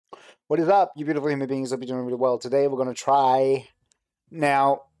What is up, you beautiful human beings? Hope you're doing really well. Today we're going to try...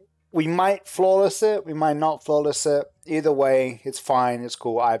 Now, we might flawless it, we might not flawless it. Either way, it's fine, it's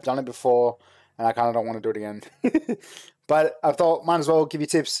cool. I've done it before, and I kind of don't want to do it again. But I thought, might as well give you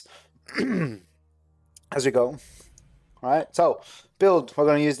tips as we go. Alright, so, build. We're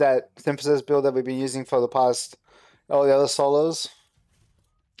going to use that synthesis build that we've been using for the past... all the other solos.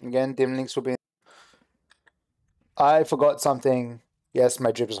 Again, dim links will be... I forgot something... Yes,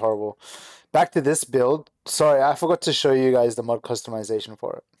 my drip is horrible. Back to this build. Sorry, I forgot to show you guys the mod customization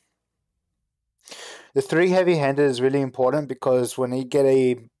for it. The 3 heavy-handed is really important because when you get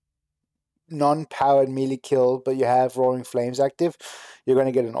a non-powered melee kill, but you have Roaring Flames active, you're going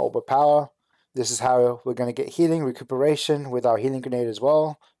to get an overpower. This is how we're going to get healing, recuperation with our healing grenade as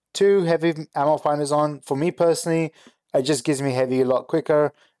well. 2 heavy ammo finders on. For me personally, it just gives me heavy a lot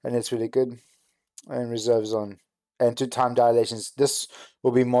quicker, and it's really good. And reserves on. And 2 time dilations. This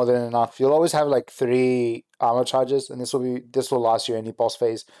will be more than enough. You'll always have like 3 armor charges, and this will last you any boss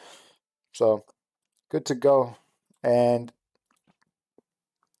phase. So good to go. And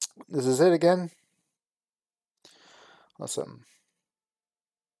this is it again. Awesome.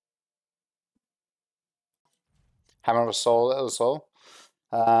 Hammer of Soul also.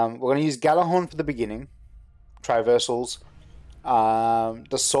 We're gonna use Galahorn for the beginning. Traversals.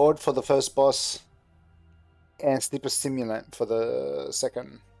 The sword for the first boss. And Sleeper Stimulant for the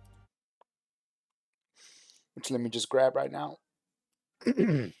second. Which let me just grab right now.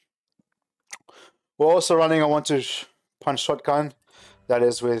 We're also running a 1-2 punch shotgun. That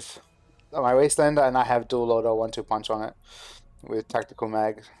is with my Wastelander, and I have dual loader 1-2 punch on it. With tactical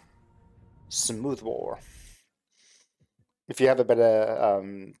mag. Smooth war. If you have a better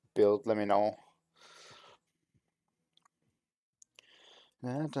build, let me know.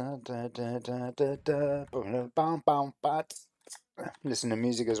 Listen to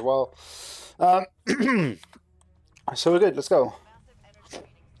music as well. So we're good. Let's go.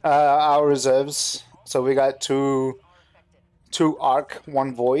 Our reserves. So we got two arc,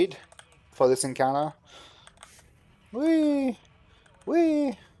 1 void for this encounter. Wee,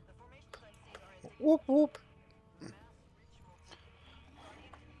 wee, whoop whoop.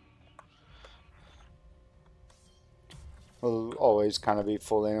 Will always kind of be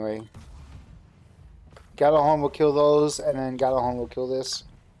full anyway. Galahorn will kill those, and then Galahorn will kill this.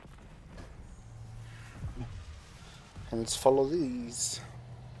 And let's follow these.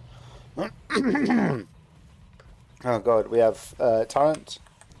 Oh god, we have Torrent.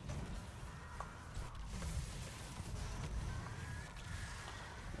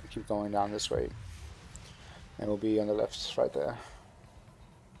 Keep going down this way. And we'll be on the left right there.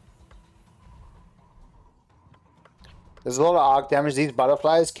 There's a lot of arc damage. These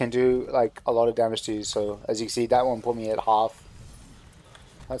butterflies can do like a lot of damage to you. So as you can see, that one put me at half.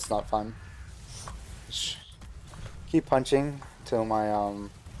 That's not fun. Keep punching till my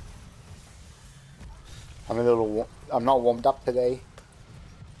I'm not warmed up today.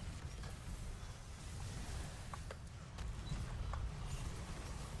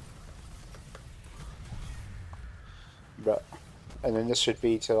 But and then this should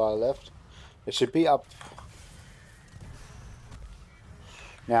be to our left. It should be up.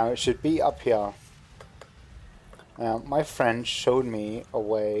 Now it should be up here. Now my friend showed me a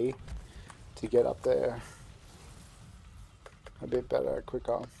way to get up there a bit better,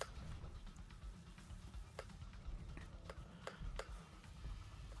 quicker.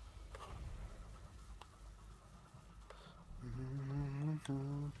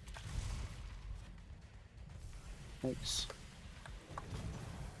 Thanks.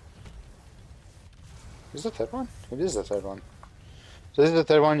 Is the third one? It is the third one. So this is the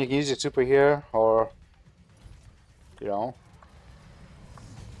third one. You can use your super here, or, you know.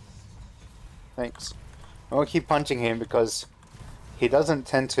 Thanks. I'm gonna keep punching him because he doesn't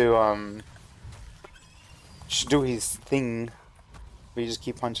tend to do his thing. We just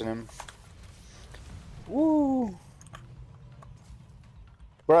keep punching him. Woo!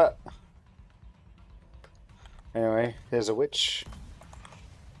 Bruh. Anyway, there's a witch.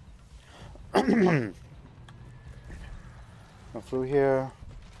 Go through here.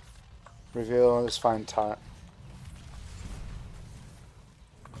 Reveal. Let's find Tot.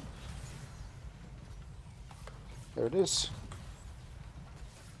 There it is.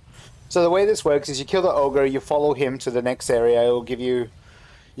 So the way this works is you kill the ogre, you follow him to the next area. It will give you...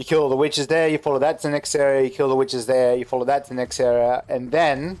 You kill the witches there, you follow that to the next area, you kill the witches there, you follow that to the next area, and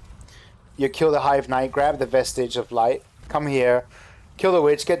then you kill the Hive Knight, grab the Vestige of Light, come here, kill the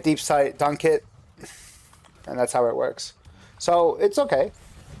witch, get deep sight, dunk it, and that's how it works. So it's okay.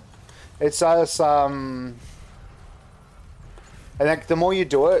 It's us And like the more you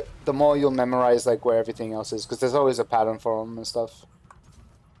do it, the more you'll memorize like where everything else is, because there's always a pattern for them and stuff.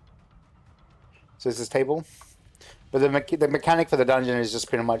 So this is table, but the mechanic for the dungeon is just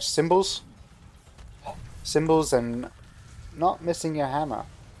pretty much symbols, and not missing your hammer.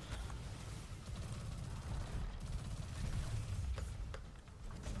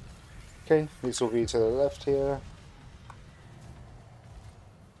 Okay, this will be to the left here.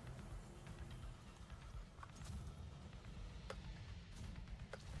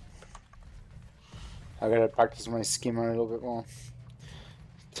 I gotta practice my skimmer a little bit more.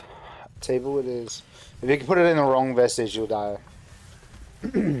 Table it is. If you can put it in the wrong vestige, you'll die.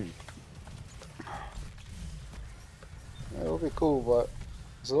 It'll be cool, but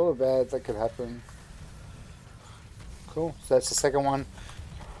there's a lot of bad that could happen. Cool. So that's the second one.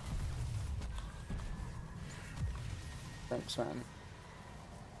 Thanks, man.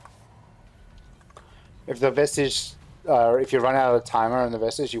 If the vestige, if you run out of timer on the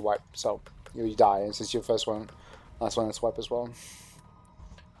vestige, you wipe. So you die. And since your first one, last one, that's wipe as well.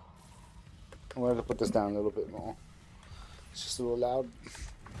 I'm going to put this down a little bit more. It's just a little loud.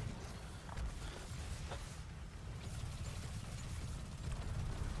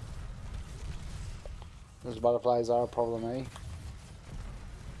 Those butterflies are a problem, eh?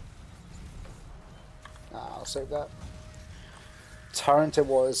 I'll save that. Turret it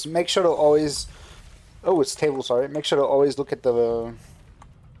was. Make sure to always... Oh, it's table, sorry. Make sure to always look at the...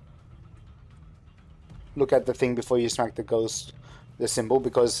 Look at the thing before you smack the ghost, the symbol,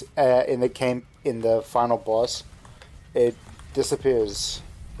 because in the final boss, it disappears,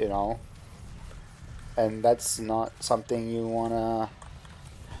 you know? And that's not something you wanna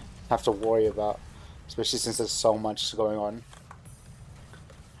have to worry about. Especially since there's so much going on.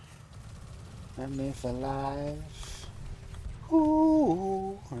 And if alive,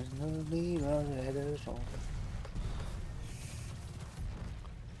 ooh,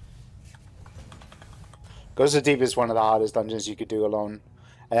 Goes to Deep is one of the hardest dungeons you could do alone,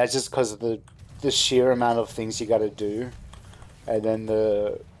 and that's just because of the sheer amount of things you got to do, and then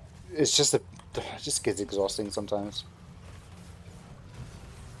it just gets exhausting sometimes.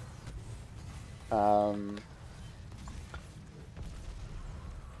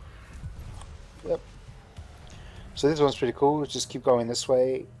 Yep. So this one's pretty cool. Just keep going this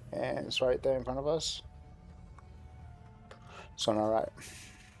way, and it's right there in front of us. So all right.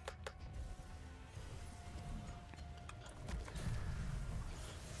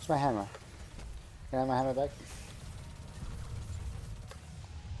 Where's my hammer? Can I have my hammer back?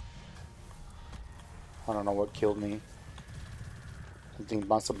 I don't know what killed me. Something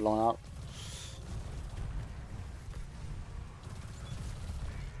must have blown up.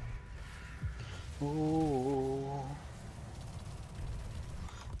 Ooh.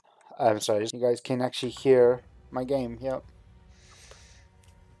 I'm sorry, you guys can actually hear my game, yep.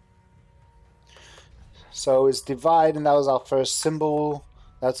 So it's divide, and that was our first symbol.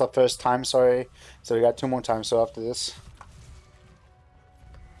 That's our first time, sorry. So we got 2 more times, so after this.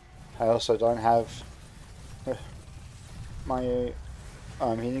 I also don't have my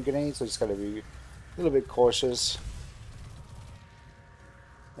healing grenades, so just gotta be a little bit cautious.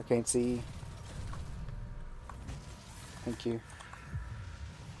 I can't see. Thank you.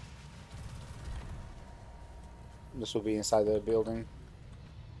 This will be inside the building.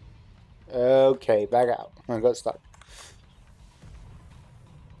 Okay, back out. I got stuck.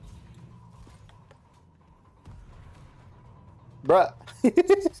 Bruh.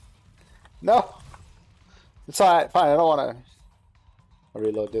 No. It's alright, fine, I don't wanna... I'll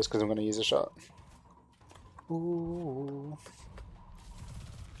reload this because I'm gonna use a shot. Ooh.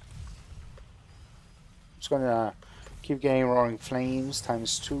 Just gonna keep getting roaring flames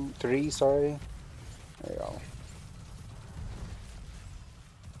times 3, sorry. There you go.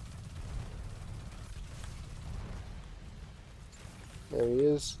 There he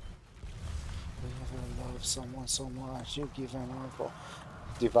is. Never love someone so much, you give him a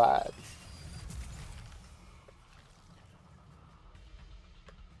divide.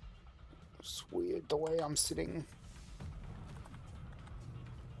 It's weird the way I'm sitting.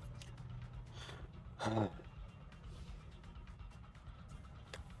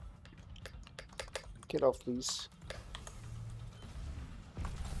 Get off, please.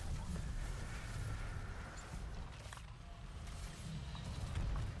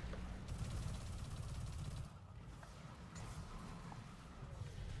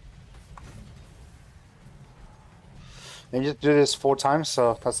 And you just do this 4 times,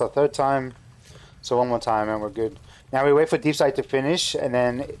 so that's the 3rd time. So 1 more time and we're good. Now we wait for deep sight to finish, and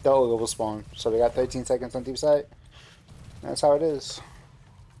then the ogre will spawn. So we got 13 seconds on deep sight. That's how it is.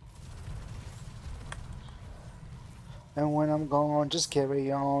 And when I'm gone, just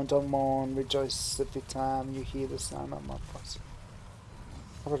carry on, don't mourn, rejoice every time you hear the sound of my voice.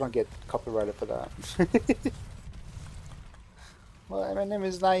 I hope I don't get copyrighted for that. Well, my name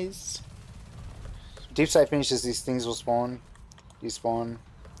is nice. Deep side finishes, these things will spawn. Despawn.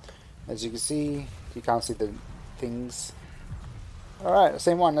 As you can see, you can't see the things. Alright,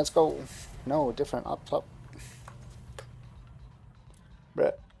 same one, let's go. No, different, up top.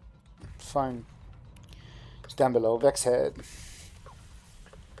 Bruh. Fine. It's down below, Vex head.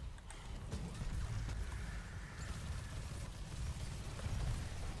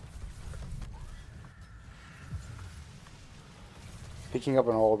 Picking up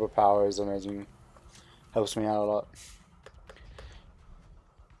an overpower is amazing. Helps me out a lot.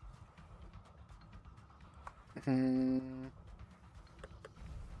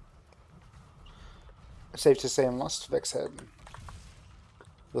 Safe to say I'm lost, Vex head.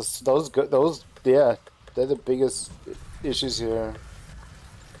 Those, yeah, they're the biggest issues here.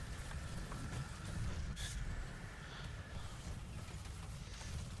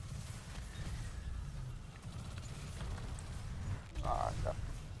 Ah, no.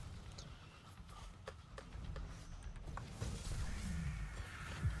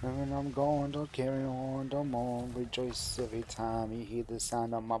 And when I'm gone, don't carry on, don't mourn, rejoice every time you hear the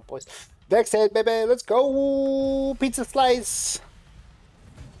sound of my voice. Vex head, baby, let's go! Pizza slice!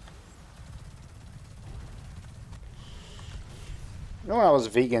 You know, when I was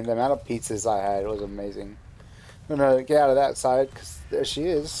vegan, the amount of pizzas I had was amazing. I'm gonna get out of that side, because there she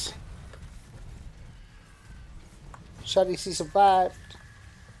is. Shawty, she survived.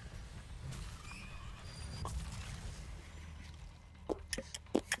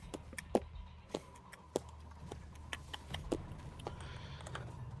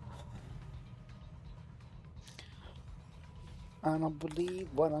 I don't believe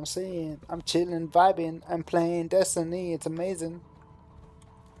what I'm saying. I'm chilling, vibing, I'm playing Destiny. It's amazing.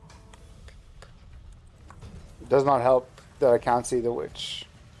 It does not help that I can't see the witch.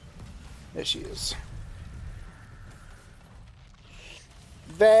 There she is.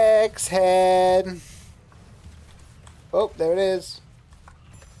 Vex head. Oh, there it is.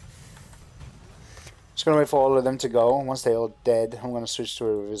 Just gonna wait for all of them to go. Once they're all dead, I'm gonna switch to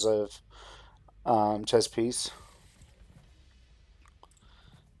a reserve chest piece.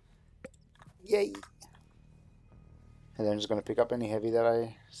 Yay! And then I'm just gonna pick up any heavy that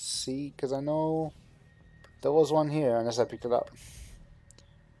I see, because I know there was one here, unless I picked it up.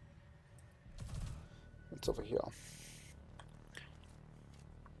 It's over here.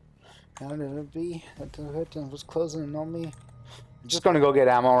 How did it be? That the curtain was closing on me. I'm just gonna go get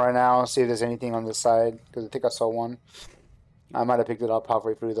ammo right now, see if there's anything on this side, because I think I saw one. I might have picked it up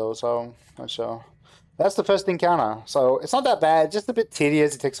halfway through though, so not sure. That's the first encounter, so it's not that bad, just a bit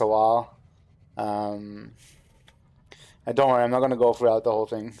tedious, it takes a while. And don't worry, I'm not gonna go throughout the whole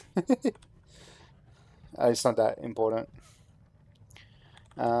thing. It's not that important.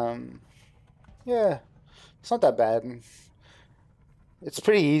 Yeah, it's not that bad. It's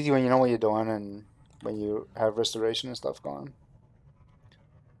pretty easy when you know what you're doing and when you have restoration and stuff going.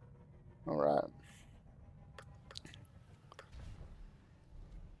 Alright.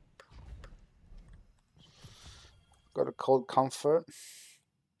 Got a cold comfort.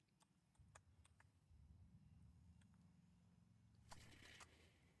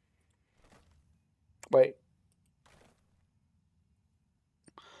 Wait.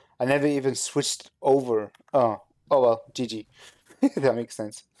 I never even switched over. Oh well, GG. That makes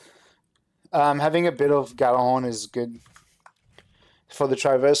sense. Having a bit of Galahorn is good. For the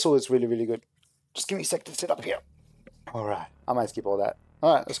traversal, it's really, really good. Just give me a sec to sit up here. Alright, I might skip all that.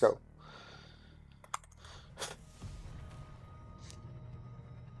 Alright, let's go.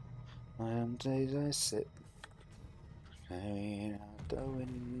 Days I sit staring out the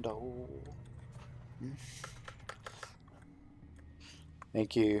window.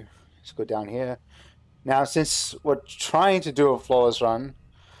 Thank you. Let's go down here. Now, since we're trying to do a flawless run,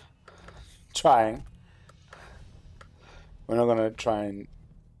 we're not gonna try and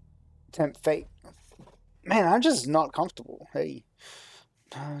tempt fate. Man, I'm just not comfortable. Hey.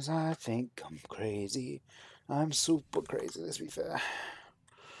 Sometimes I think I'm crazy. I'm super crazy, let's be fair.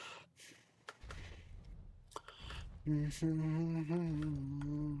 When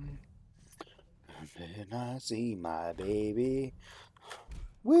I see my baby.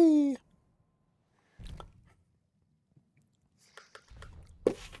 Wee!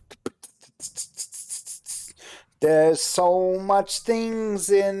 There's so much things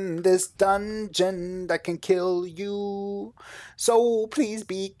in this dungeon that can kill you. So please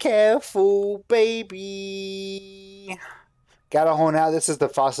be careful, baby. Gotta hone out. This is the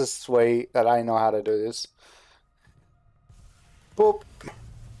fastest way that I know how to do this. Boop.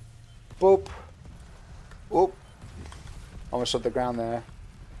 Boop. Oop. Almost hit the ground there.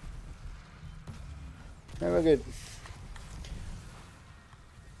 Yeah, we're good.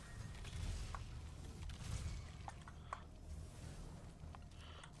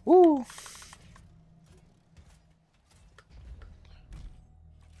 Woo!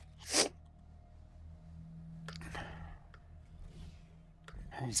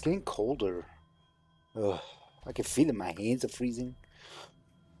 It's getting colder. Ugh. I can feel it. My hands are freezing.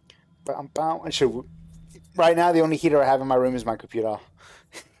 But I'm bound. Right now, the only heater I have in my room is my computer.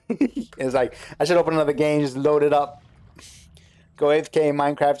 It's like I should open another game, just load it up, go AFK in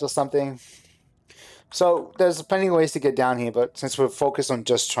Minecraft or something. So there's plenty of ways to get down here, but since we're focused on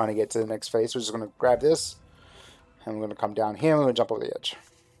just trying to get to the next phase, we're just gonna grab this, and we're gonna come down here. And we're gonna jump over the edge.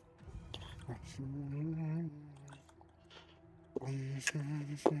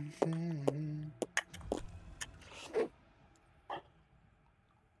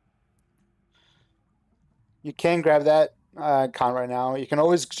 You can grab that. I can't right now. You can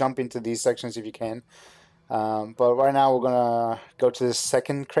always jump into these sections if you can. But right now we're gonna go to the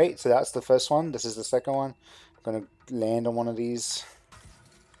second crate. So that's the first one. This is the second one. I'm gonna land on one of these.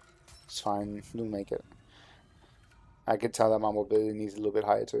 It's fine. You'll make it. I could tell that my mobility needs a little bit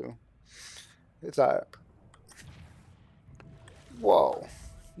higher too. It's alright. Whoa.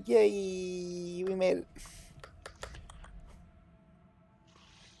 Yay! We made it.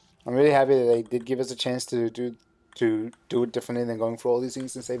 I'm really happy that they did give us a chance to do it differently than going through all these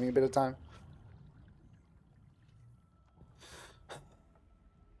things and saving a bit of time.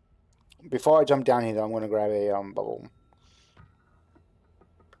 Before I jump down here, though, I'm going to grab a bubble.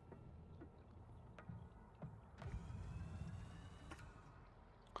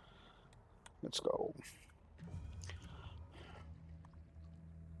 Let's go.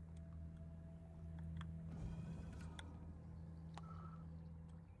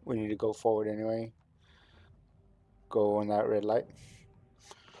 We need to go forward anyway. Go on that red light.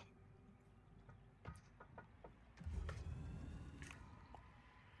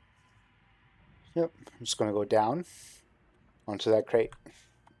 Yep, I'm just gonna go down onto that crate.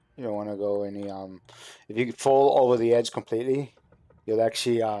 You don't want to go any if you fall over the edge completely, you'll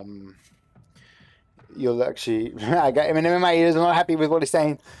actually I got him in my ears. I'm not happy with what he's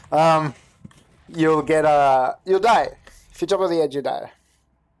saying. You'll get you'll die. If you jump over the edge, you die.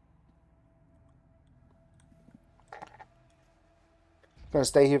 Gonna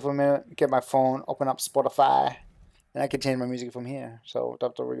stay here for a minute, get my phone, open up Spotify, and I can change my music from here. So don't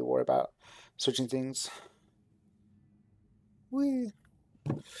have to really worry about switching things. Whee.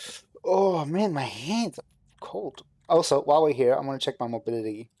 Oh man, my hands are cold. Also, while we're here, I'm gonna check my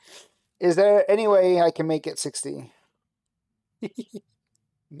mobility. Is there any way I can make it 60?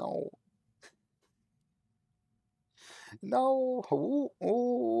 No. No. Ooh,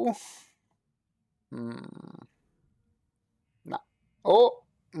 ooh. No. Oh.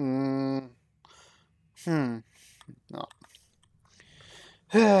 No.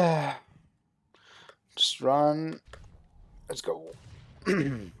 Just run. Let's go.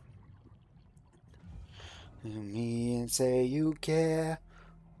 Me and say you care.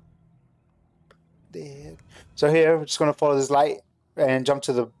 Dead. So here, we're just gonna follow this light and jump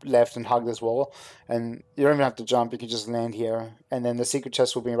to the left and hug this wall. And you don't even have to jump, you can just land here. And then the secret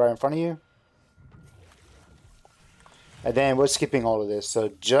chest will be right in front of you. And then we're skipping all of this,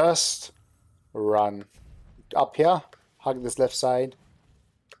 so just run. Up here, hug this left side.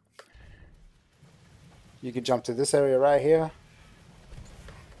 You can jump to this area right here.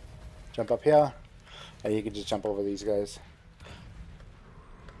 Jump up here. And you can just jump over these guys.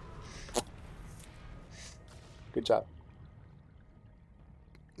 Good job.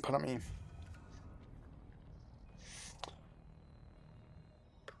 Pardon me.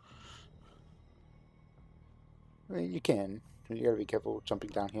 I mean, you can. You gotta be careful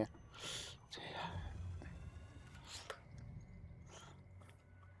jumping down here.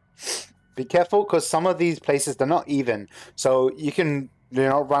 Be careful, because some of these places, they're not even. So you can,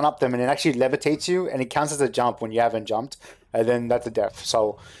 run up them and it actually levitates you and it counts as a jump when you haven't jumped. And then that's a death.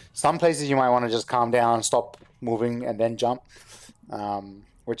 So some places you might want to just calm down, stop moving, and then jump.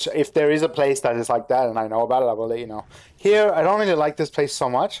 Which, if there is a place that is like that and I know about it, I will let you know. Here, I don't really like this place so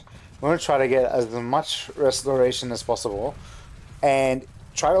much. I'm going to try to get as much restoration as possible. And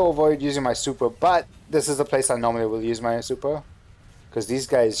try to avoid using my super. But this is the place I normally will use my super. Because these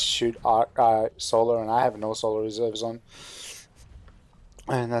guys shoot solar and I have no solar reserves on.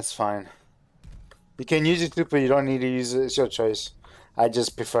 And that's fine. You can use your super, you don't need to use it, it's your choice. I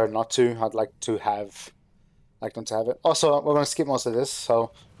just prefer not to. I'd like to have them to have it. Also, we're gonna skip most of this,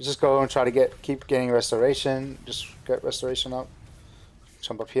 so just go and try to keep getting restoration. Just get restoration up.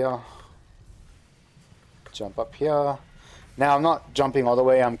 Jump up here. Jump up here. Now I'm not jumping all the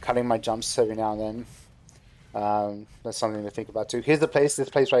way, I'm cutting my jumps every now and then. That's something to think about too. Here's the place, this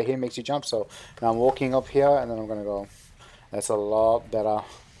place right here makes you jump, so now I'm walking up here and then I'm gonna go. That's a lot better.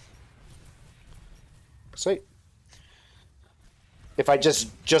 Sweet. If I just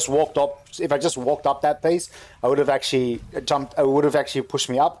walked up, if I just walked up that pace, I would have actually jumped. It would have actually pushed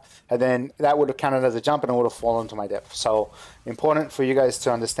me up, and then that would have counted as a jump, and I would have fallen to my death. So important for you guys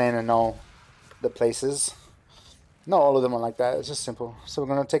to understand and know the places. Not all of them are like that. It's just simple. So we're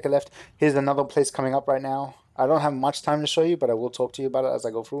gonna take a left. Here's another place coming up right now. I don't have much time to show you, but I will talk to you about it as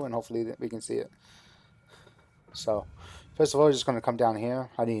I go through, and hopefully we can see it. So. First of all, we're just going to come down here.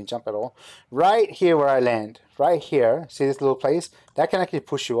 I didn't jump at all. Right here where I land, right here, see this little place? That can actually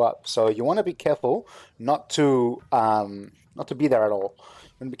push you up. So you want to be careful not to be there at all. You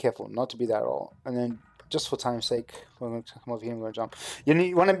want to be careful not to be there at all. And then just for time's sake, we're going to come over here and we're going to jump.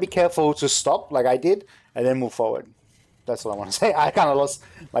 You want to be careful to stop like I did and then move forward. That's all I want to say. I kind of lost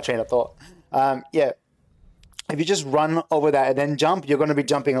my train of thought. Yeah. If you just run over that and then jump, you're going to be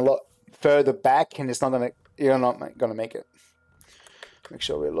jumping a lot further back and it's not going to... You're not going to make it. Make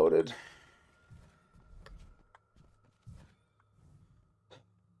sure we're loaded.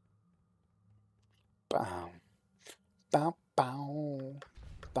 Bow. Bow, bow.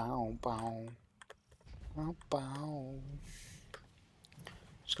 Bow, bow. Bow, bow.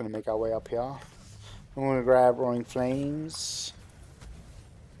 Just going to make our way up here. I'm going to grab Roaring Flames.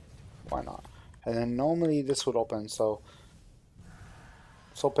 Why not? And then normally this would open, so...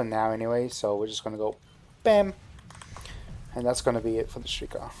 It's open now anyway, so we're just going to go... Bam! And that's going to be it for the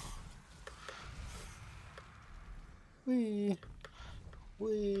streaker. Wee.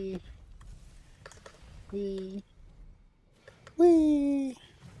 Wee. Wee. Wee.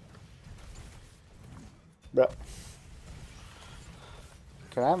 Bro.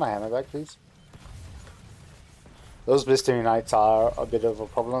 Can I have my hammer back, please? Those blistering nights are a bit of a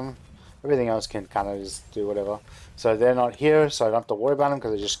problem. Everything else can kind of just do whatever. So they're not here, so I don't have to worry about them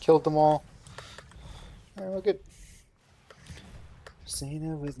because I just killed them all. And we're good.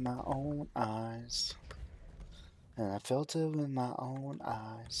 Seen it with my own eyes. And I felt it with my own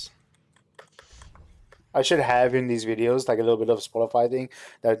eyes. I should have in these videos like a little bit of Spotify thing.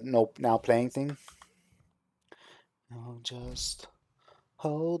 That now playing thing. No, just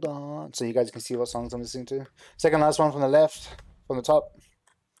hold on. So you guys can see what songs I'm listening to. Second last one from the left. From the top.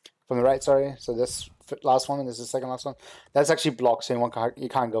 From the right, sorry. So this last one and this is the second last one. That's actually blocked, so you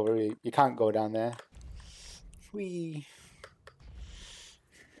can't go down there. Whee.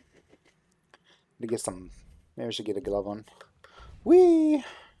 To get some, maybe I should get a glove on. Whee!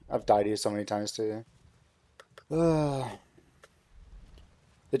 I've died here so many times too. The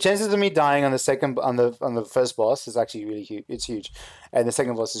chances of me dying on the first boss is actually really huge. It's huge, and the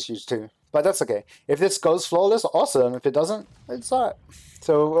second boss is huge too. But that's okay. If this goes flawless, awesome. If it doesn't, it's alright.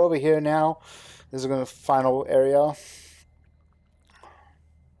 So we're over here now. This is going to final area.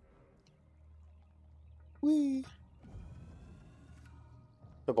 Whee!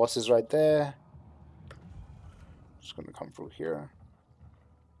 The boss is right there. Just going to come through here.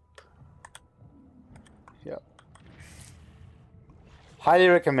 Yep. Highly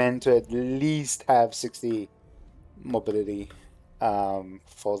recommend to at least have 60 mobility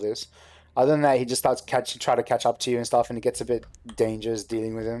for this. Other than that, he just starts try to catch up to you and stuff, and it gets a bit dangerous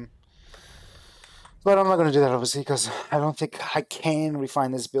dealing with him. But I'm not going to do that, obviously, because I don't think I can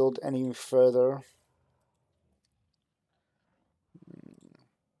refine this build any further.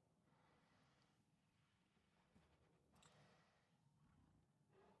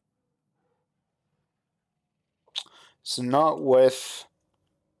 It's not worth...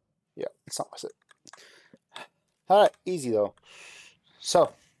 Yeah, it's not worth it. Alright, easy though.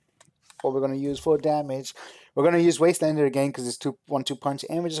 So, what we're going to use for damage, we're going to use Wastelander again because it's 1-2 punch,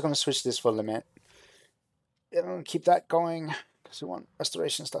 and we're just going to switch this for Lament. I'm going to keep that going because we want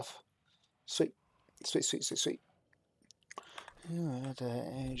restoration stuff. Sweet. Sweet, sweet, sweet, sweet. Where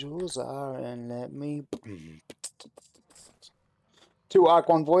the angels are, and let me... 2 arc,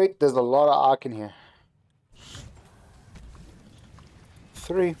 1 void. There's a lot of arc in here.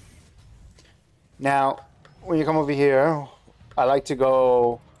 3. Now, when you come over here, I like to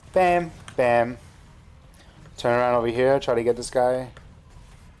go bam, bam. Turn around over here, try to get this guy.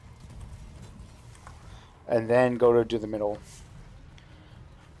 And then go to do the middle.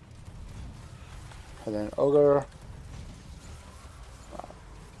 And then ogre.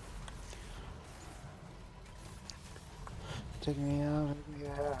 Take me out of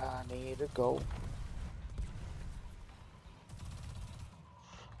here, I need to go.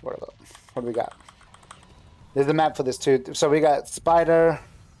 What do we got? There's the map for this too. So we got spider,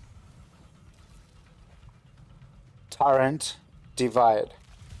 torrent, divide.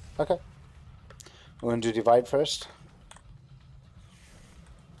 Okay. We're gonna do divide first.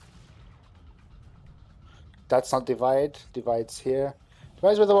 That's not divide. Divide's here.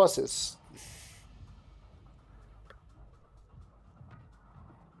 Divide's where the boss is.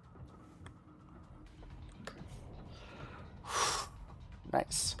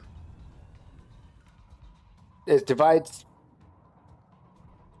 Nice. It divides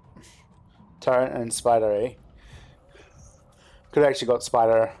torrent and spider, eh? Could have actually got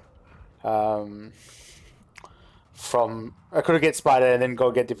spider from... I could have get spider and then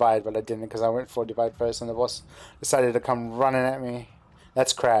go get divide, but I didn't because I went for divide first and the boss decided to come running at me.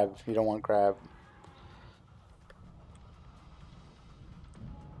 That's crab. You don't want crab.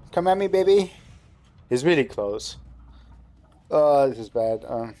 Come at me, baby. He's really close. Oh, this is bad.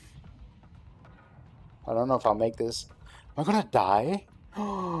 I don't know if I'll make this. Am I gonna die?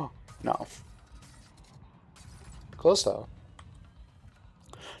 No. Close though.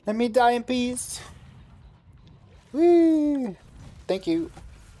 Let me die in peace. Woo! Thank you.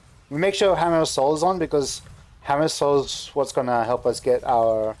 We make sure Hammer of Soul's on because Hammer of Soul's what's gonna help us get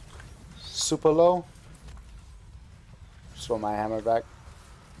our super low. Just want my hammer back.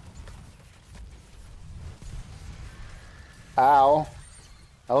 Ow.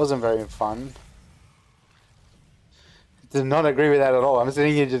 That wasn't very fun. Did not agree with that at all. I'm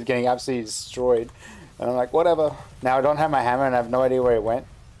sitting here just getting absolutely destroyed. And I'm like, whatever. Now I don't have my hammer and I have no idea where it went.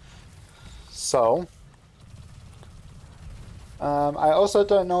 So... I also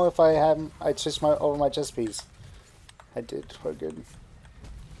don't know if I switched over my chest piece. I did. We're good.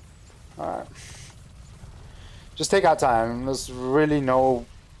 Alright. Just take our time. There's really no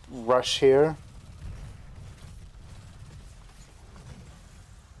rush here.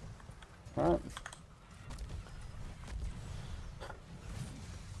 Alright.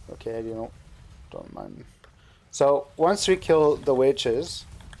 Okay, you know, don't mind. So, once we kill the witches,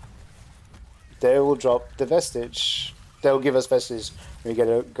 they will drop the vestige. They'll give us vestige when we get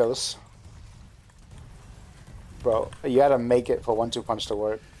a ghost. Bro, you gotta make it for 1-2 punch to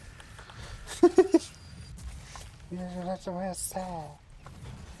work. That's the way it's sad.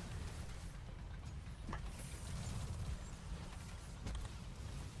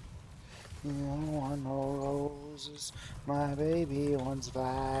 You don't want no roses, my baby wants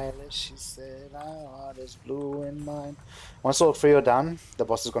violet. She said, my heart is blue in mine. Once all three are done, the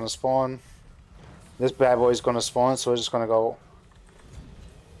boss is gonna spawn. This bad boy is gonna spawn, so we're just gonna go.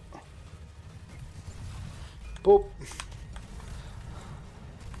 Boop.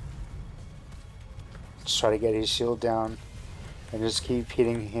 Just try to get his shield down and just keep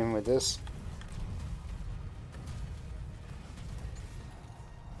hitting him with this.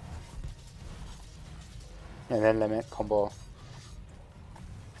 And then limit combo.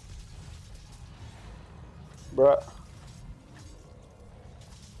 Bruh.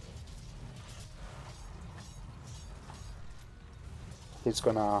 He's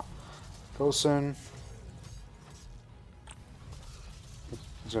gonna go soon.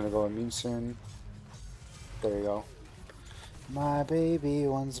 He's gonna go immune soon. There we go. My baby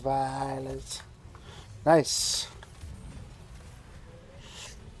wants violet. Nice.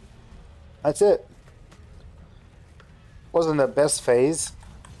 That's it. Wasn't the best phase,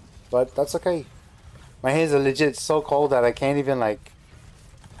 but that's okay. My hands are legit so cold that I can't even like.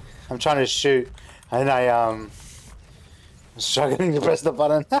 I'm trying to shoot, and I'm struggling to press the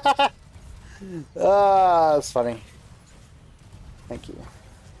button. Ah, that's funny. Thank you.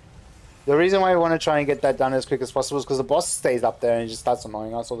 The reason why we want to try and get that done as quick as possible is because the boss stays up there and just starts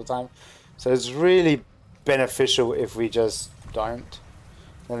annoying us all the time. So it's really beneficial if we just don't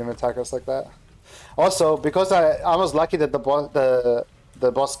let him attack us like that. Also, because I was lucky that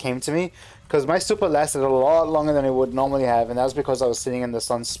the boss came to me, because my super lasted a lot longer than it would normally have, and that was because I was sitting in the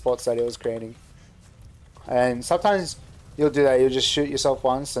sunspots that it was creating. And sometimes you'll do that, you'll just shoot yourself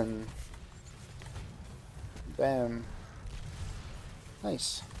once and bam.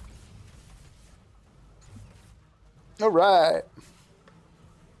 Nice. Alright.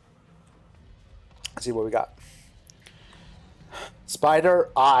 Let's see what we got. Spider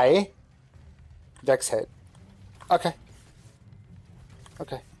Eye. Vex head. Okay.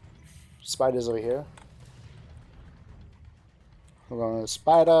 Okay. Spider's over here. We're going to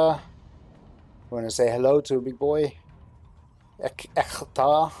spider. We're going to say hello to a big boy.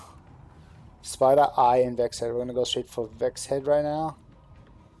 Ekta. Spider, Eye, and Vex head. We're going to go straight for Vex head right now.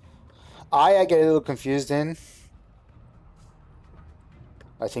 Eye, I get a little confused in.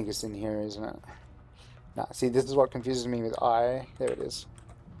 I think it's in here, isn't it? Nah, see, this is what confuses me with Eye. There it is.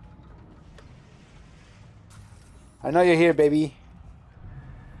 I know you're here, baby.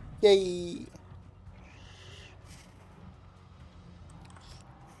 Yay!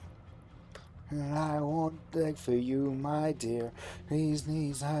 I won't beg for you, my dear. These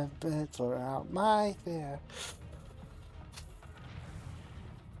knees I've begged for out my fare.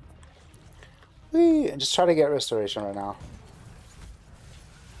 Whee! And just try to get restoration right now.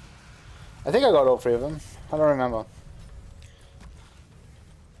 I think I got all 3 of them. I don't remember.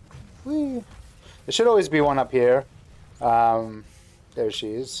 Whee! There should always be one up here. There she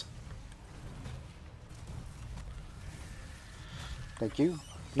is. Thank you.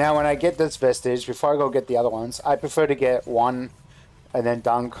 Now, when I get this vestige, before I go get the other ones, I prefer to get one and then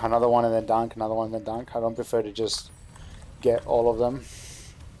dunk, another one and then dunk, another one and then dunk. I don't prefer to just get all of them.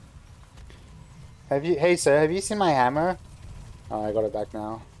 Hey sir, have you seen my hammer? Oh, I got it back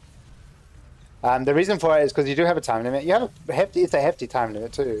now. The reason for it is because you do have a time limit. You have a hefty, it's a hefty time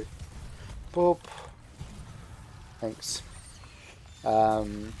limit too. Boop. Thanks.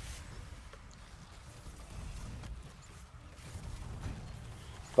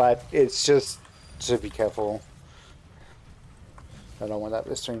 But it's just to be careful. I don't want that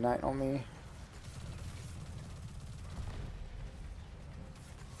blistering night on me.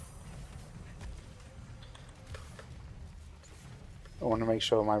 I want to make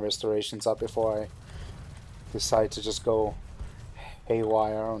sure my restoration's up before I decide to just go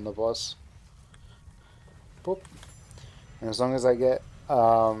haywire on the boss. Boop. And as long as I get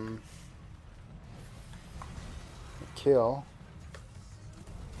a kill.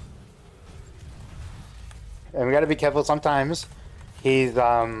 And we gotta be careful sometimes. His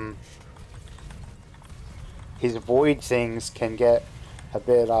void things can get a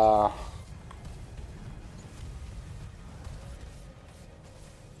bit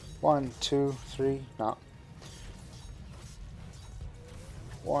 1, 2, 3, no.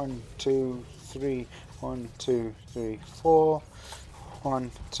 1, 2, 3, 1, 2, 3, 4.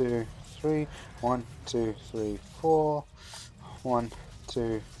 1, 2, 3, 1, 2, 3, 4. 1,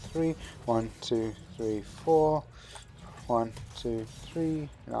 2, 3, 1, 2, 3, 4. 1, 2, 3,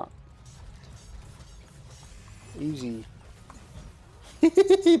 no. Easy.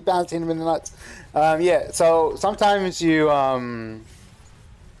 Bouncing him in the nuts. Yeah, so sometimes you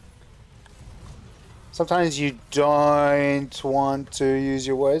don't want to use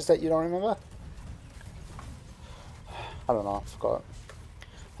your words that you don't remember. I don't know, I forgot.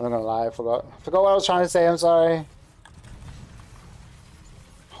 I'm not gonna lie, I forgot. I forgot what I was trying to say, I'm sorry.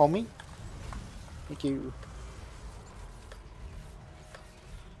 Homie? Thank you.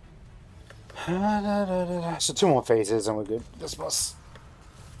 So 2 more phases and we're good. This boss.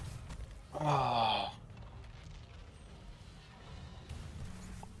 Oh.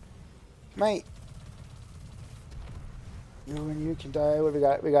 Mate. You and you can die. What we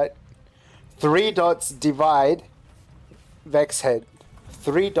got? We got 3 dots divide Vex head.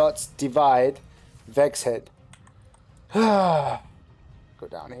 3 dots divide Vex head. Go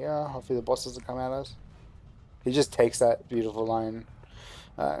down here. Hopefully the boss doesn't come at us. He just takes that beautiful line.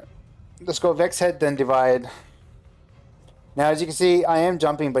 Let's go Vex head, then divide. Now, as you can see, I am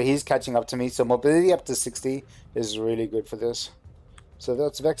jumping, but he's catching up to me. So mobility up to 60 is really good for this. So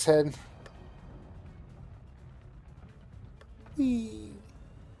that's Vex head. Whee.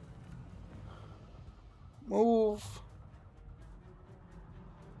 Move.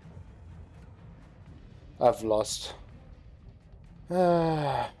 I've lost.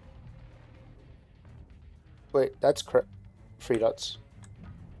 Wait, that's 3 dots.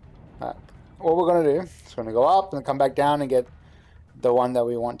 What we're gonna do is we're gonna go up and come back down and get the one that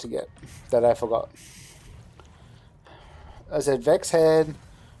we want to get that I forgot. I said Vex head,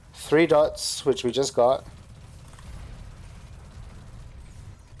 3 dots, which we just got.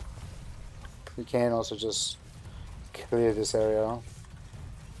 We can also just clear this area.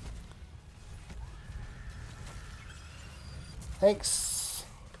 Thanks.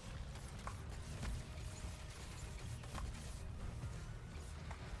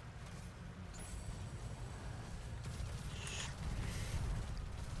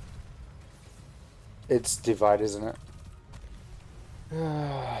 It's divide, isn't it?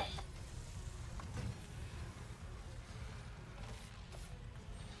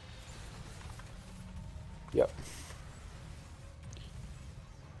 Yep.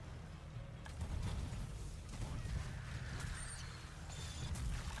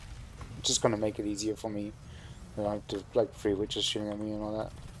 Just gonna make it easier for me. I don't have to like free witches shooting at me and all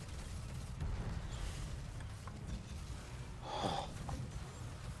that.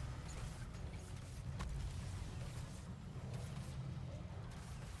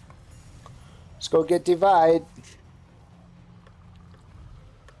 Let's go get divide.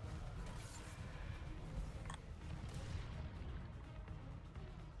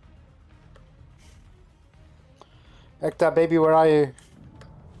 Ecta, baby, where are you?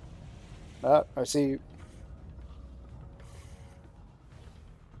 I see you.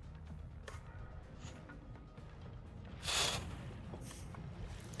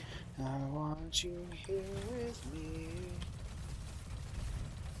 I want you here with me.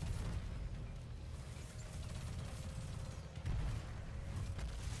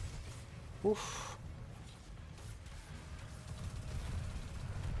 Oof.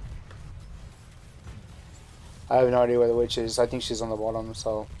 I have no idea where the witch is. I think she's on the bottom,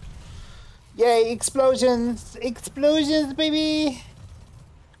 so. Yay, explosions! Explosions, baby!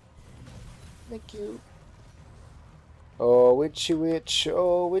 Thank you. Oh, witchy witch.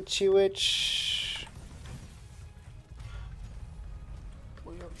 Oh, witchy witch.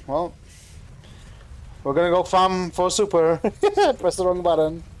 Well, we're gonna go farm for super. Press the wrong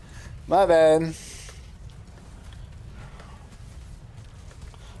button. My bad.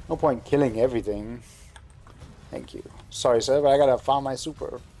 No point killing everything. Thank you. Sorry, sir, but I gotta farm my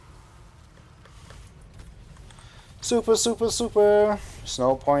super. Super, super, super. There's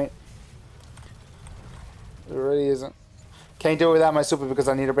no point. There really isn't. Can't do it without my super because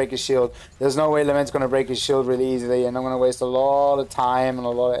I need to break his shield. There's no way Lament's gonna break his shield really easily, and I'm gonna waste a lot of time and a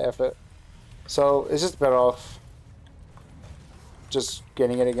lot of effort. So it's just better off just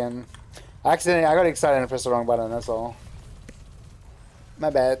getting it again. I got excited and pressed the wrong button, that's all. My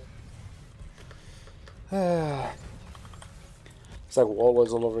bad. It's like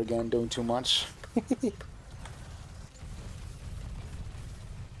Warlords all over again, doing too much.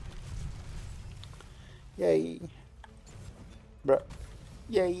 Yay. Bruh.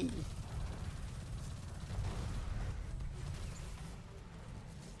 Yay.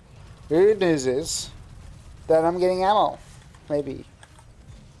 The good news is that I'm getting ammo. Maybe.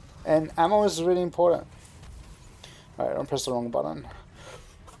 And ammo is really important. Alright, don't press the wrong button.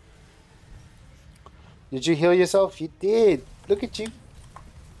 Did you heal yourself? You did. Look at you.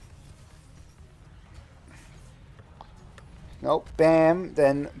 Nope. Bam,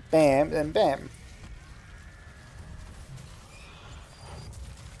 then bam, then bam.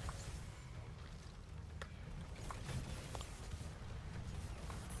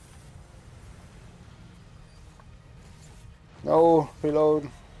 No, reload.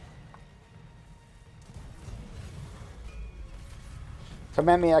 Come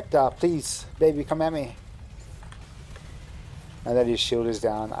at me, Ekta, please. Baby, come at me. Now that his shield is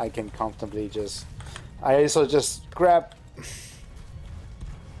down, I can comfortably just... I also just grab...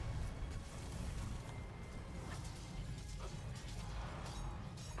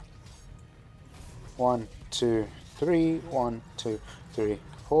 One, two, three. 1, 2, 3,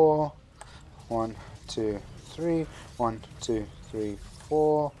 4. 1, 2, 3. 1, 2, 3,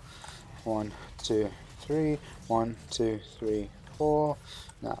 4. 1, 2, 3. 1, 2, 3, 4.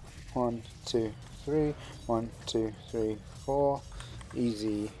 Now, 1, 2, 3. 1, 2, 3, 4.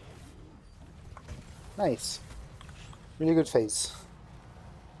 Easy. Nice. Really good face.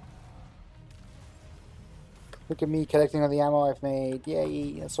 Look at me collecting all the ammo I've made.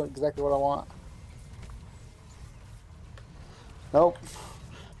 Yay, that's exactly what I want. Nope.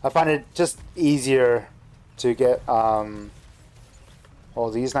 I find it just easier to get all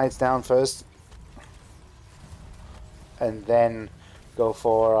these knights down first. And then go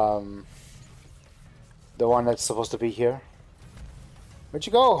for the one that's supposed to be here. Where'd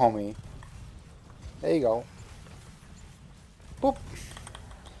you go, homie? There you go. Boop.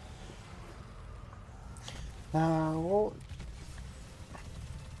 Well,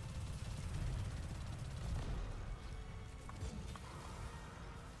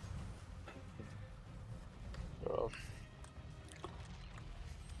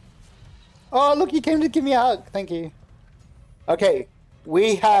 oh, look, you came to give me a hug. Thank you. Okay,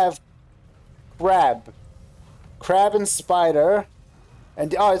 we have crab and spider,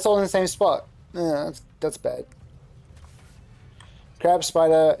 and oh, it's all in the same spot. Yeah, that's bad. Crab,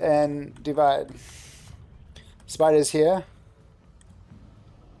 spider, and divide. Spider's here.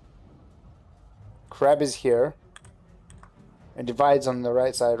 Crab is here. And divide's on the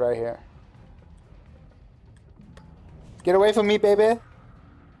right side right here. Get away from me, baby!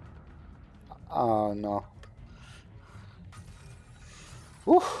 Oh, no.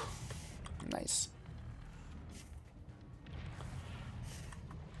 Whew. Nice.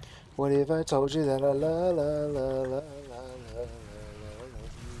 What if I told you that I love you?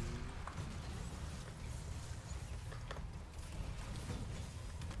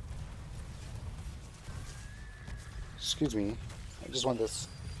 Excuse me. I just want this.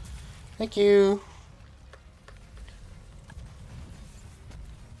 Thank you.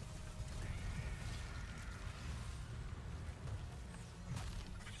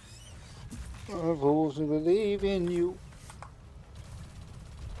 Fools who believe in you.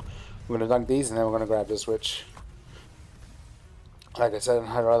 We're gonna dunk these and then we're gonna grab this switch. Like I said,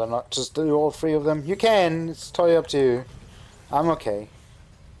 I'd rather not just do all three of them. You can, it's totally up to you. I'm okay.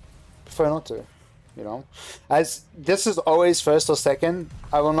 Prefer not to, you know. As this is always first or second,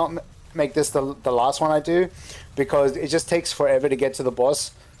 I will not make this the last one I do, because it just takes forever to get to the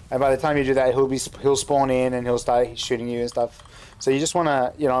boss. And by the time you do that, he'll spawn in and he'll start shooting you and stuff. So you just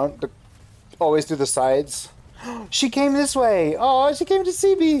wanna, you know, always do the sides. She came this way. Oh, she came to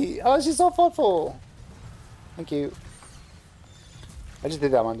see me. Oh, she's so thoughtful. Thank you. I just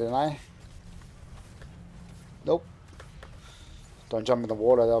did that one, didn't I? Nope. Don't jump in the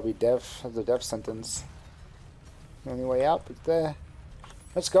water, that'll be death. That's a death sentence. The only way out is there.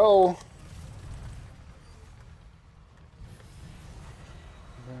 Let's go.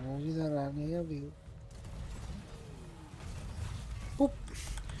 Boop.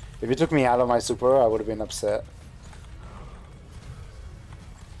 If you took me out of my super, I would have been upset.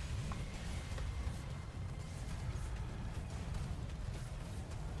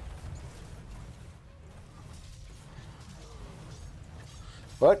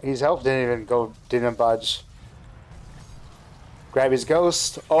 But his health didn't budge. Grab his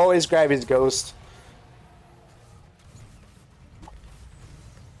ghost. Always grab his ghost.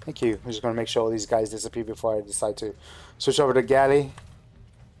 Thank you. I'm just gonna make sure all these guys disappear before I decide to switch over to Galley.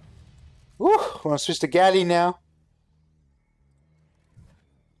 Woo! We're gonna switch to Galley now.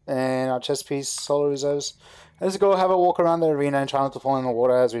 And our chest piece, solar reserves. Let's go have a walk around the arena and try not to fall in the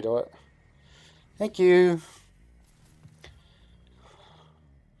water as we do it. Thank you.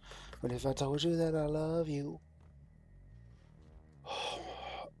 What if I told you that I love you?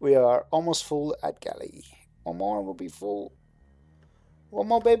 We are almost full at Galley. One more and we'll be full. One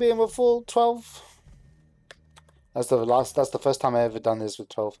more, baby, and we're full. 12. That's the first time I ever done this with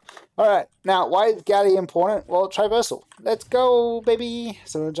 12. Alright, now why is Galley important? Well, traversal. Let's go, baby.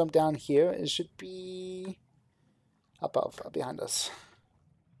 So we're gonna jump down here. It should be above, behind us.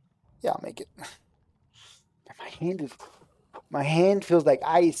 Yeah, I'll make it. My hand feels like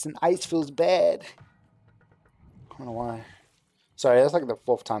ice, and ice feels bad. I don't know why. Sorry, that's like the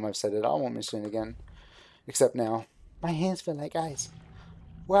 4th time I've said it. I won't mention it again. Except now. My hands feel like ice.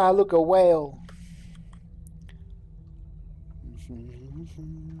 Wow, look, a whale.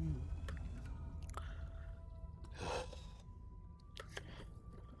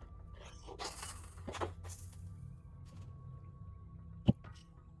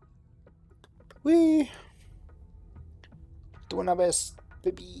 We doing our best,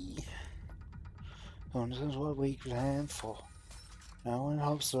 baby. Oh, this is what we planned for. No one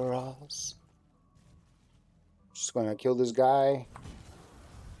hopes for us. Just gonna kill this guy.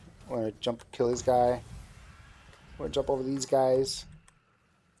 I'm gonna kill this guy. I'm gonna jump over these guys.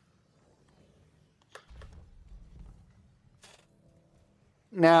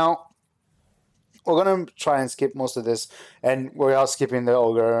 Now, we're gonna try and skip most of this, and we are skipping the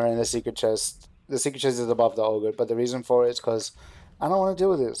ogre and the secret chest. The secret chest is above the ogre, but the reason for it is because I don't want to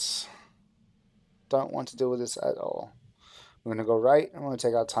deal with this. Don't want to deal with this at all. We're gonna go right. I'm gonna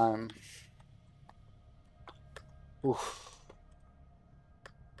take our time. Oof.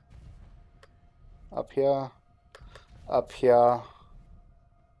 Up here. Up here.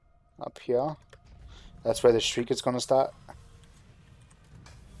 Up here. That's where the streak is gonna start.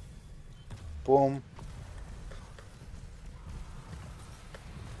 Boom.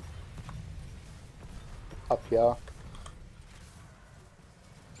 Up here.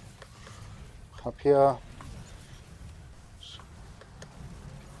 Up here.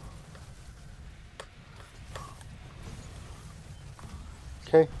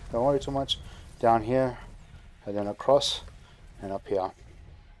 Okay, don't worry too much. Down here, and then across, and up here.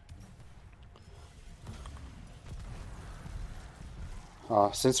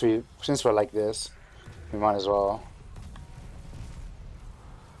 Since we're like this, we might as well.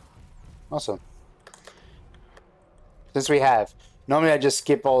 Awesome. Since we have. Normally I just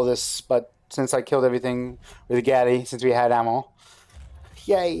skip all this, but since I killed everything with the Gaddy, since we had ammo.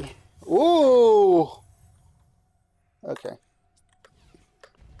 Yay. Ooh! Okay.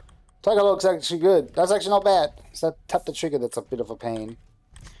 Tiger looks actually good. That's actually not bad. It's that tap the trigger that's a bit of a pain.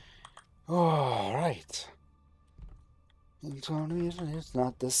 Alright. It's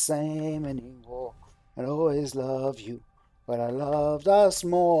not the same anymore. I'd always love you, but I loved us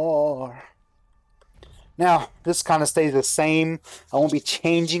more. Now, this kind of stays the same. I won't be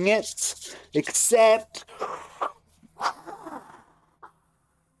changing it, except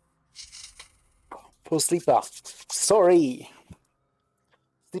for sleeper. Sorry.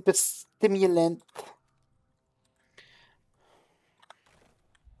 Sleeper stimulant.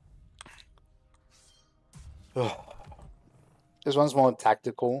 This one's more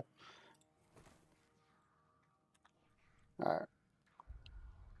tactical. Alright.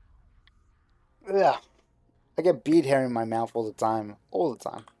 Yeah. I get bead hair in my mouth all the time. All the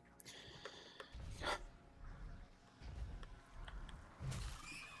time.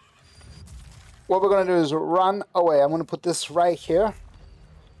 What we're going to do is run away. I'm going to put this right here.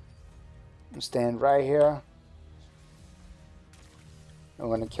 Stand right here. I'm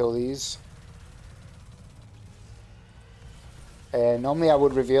going to kill these. And normally I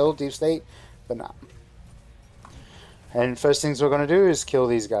would reveal Deep State, but not. And first things we're going to do is kill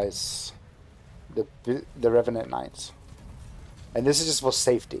these guys. The Revenant Knights. And this is just for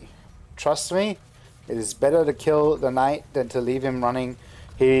safety. Trust me, it is better to kill the Knight than to leave him running.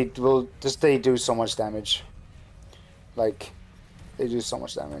 They do so much damage. Like, they do so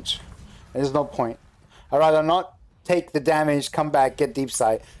much damage. And there's no point. I'd rather not take the damage, come back, get Deep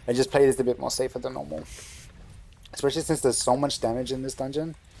Sight, and just play this a bit more safer than normal. Especially since there's so much damage in this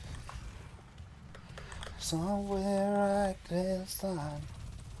dungeon. Somewhere I can stand.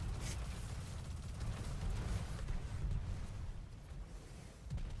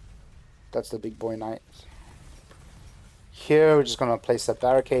 That's the big boy Knight. Here we're just gonna place that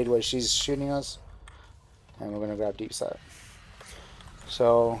barricade where she's shooting us. And we're gonna grab Deep Sight.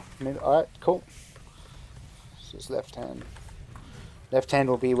 So, alright, cool. This is left hand. Left hand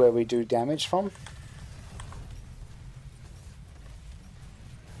will be where we do damage from.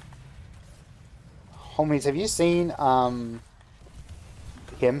 Homies, have you seen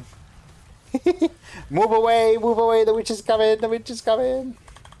him? Move away, the witch is coming, the witch is coming.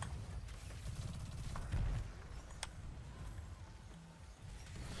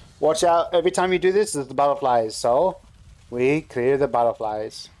 Watch out, every time you do this, there's the butterflies, so we clear the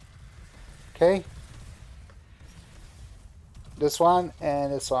butterflies. Okay? This one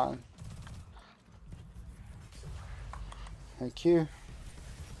and this one. Thank you.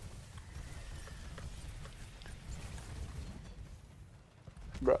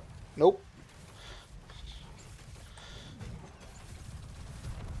 Bro, nope.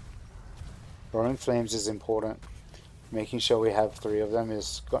 Roaring Flames is important. Making sure we have 3 of them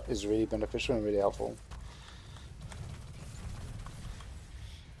is really beneficial and really helpful.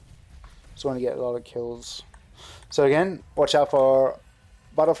 Just want to get a lot of kills. So again, watch out for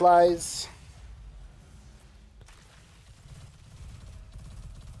butterflies.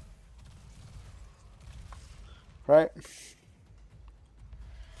 Right?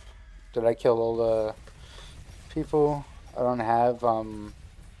 Did I kill all the people? I don't have normally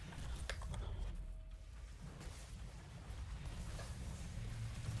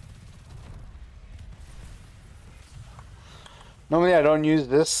I don't use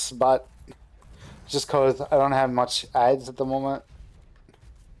this, but just cause I don't have much ads at the moment.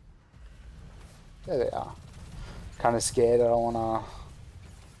 There they are. Kind of scared. I don't wanna.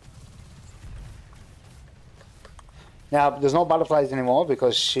 Now there's no butterflies anymore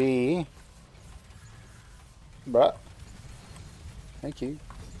because she. Bruh. Thank you.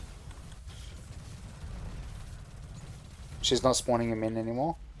 She's not spawning him in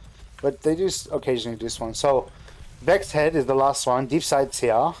anymore, but they do occasionally do spawn. So, Vex Head is the last one. Deep Sight's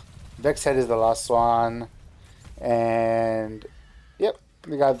here. Vex Head is the last one, and yep,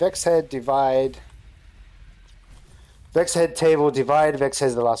 we got Vex Head, Divide, Vex Head, Table, Divide. Vex Head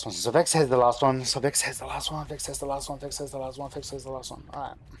is the last one. So Vex Head is the last one. So Vex Head is the last one. Vex Head is the last one. Vex Head is the last one. Vex Head is the last one. All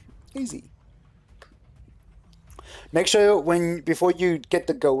right, easy. Make sure before you get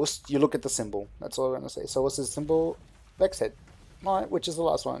the ghost, you look at the symbol. That's all I'm gonna say. So what's the symbol? Vex Head. All right, which is the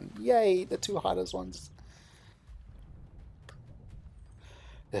last one? Yay, the 2 hardest ones.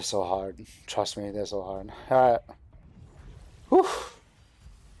 They're so hard. Trust me, they're so hard. Alright. Whew.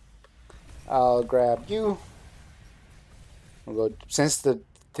 I'll grab you. We'll go, since the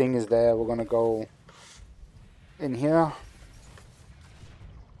thing is there, we're gonna go in here.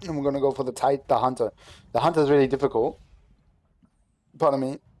 And we're gonna go for the hunter. The hunter is really difficult. Pardon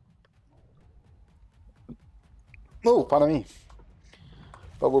me. Oh, pardon me.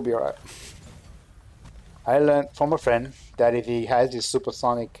 But we'll be alright. I learned from a friend that if he has his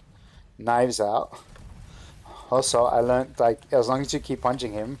supersonic knives out, also I learned like as long as you keep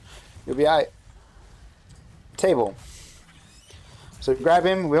punching him, you'll be alright. Table. So grab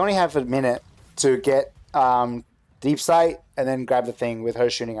him. We only have a minute to get Deep Sight and then grab the thing with her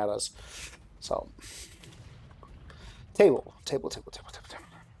shooting at us. So table,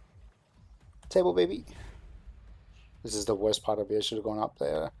 baby. This is the worst part of it. I should have gone up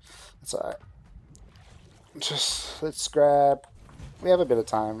there. That's alright. Just let's grab. We have a bit of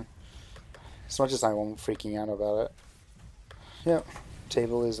time. As much as I won't freaking out about it. Yep.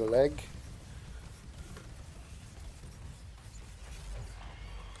 Table is a leg.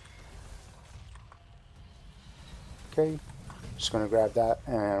 Okay, just gonna grab that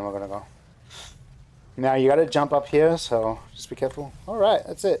and we're gonna go. Now you gotta jump up here, so just be careful. Alright,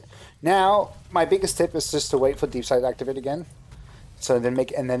 that's it. Now, my biggest tip is just to wait for deep sight to activate again. So then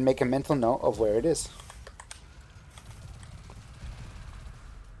make a mental note of where it is.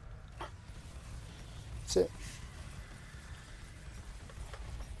 That's it.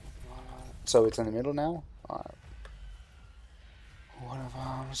 So it's in the middle now? Alright. What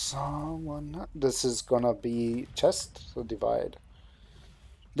if someone... This is gonna be chest, so divide.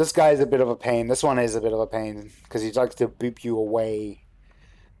 This guy is a bit of a pain. This one is a bit of a pain, because he likes to beep you away.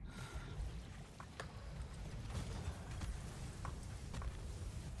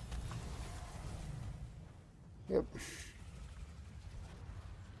 Yep.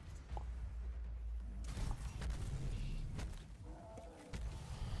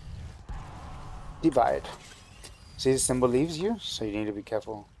 Divide. See, the symbol leaves you, so you need to be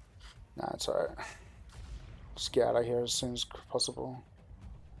careful. Nah, it's alright. Just get out of here as soon as possible.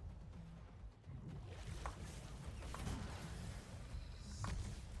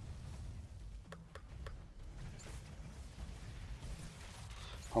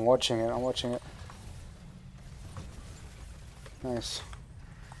 I'm watching it, I'm watching it. Nice.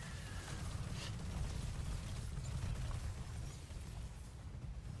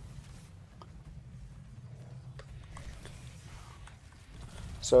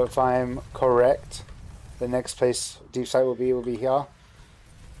 So if I'm correct, the next place deep sight will be here.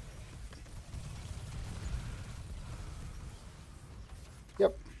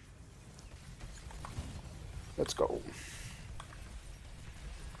 Yep. Let's go.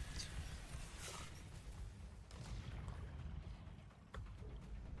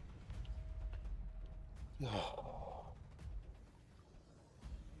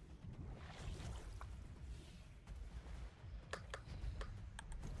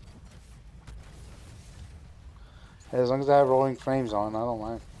 As long as I have rolling frames on, I don't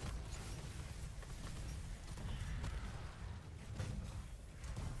mind.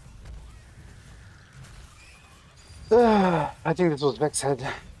 I think this was Vex's head.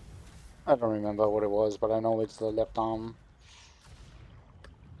 I don't remember what it was, but I know it's the left arm.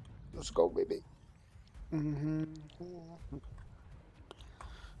 Let's go, baby.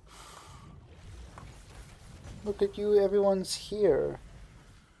 Look at you, everyone's here.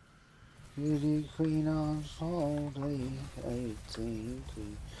 Beauty queen of only 18,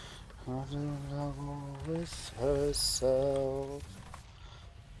 with herself.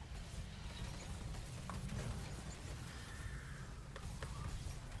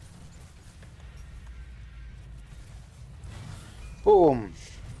 Boom.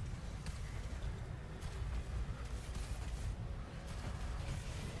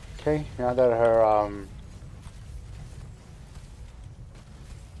 Okay, now that her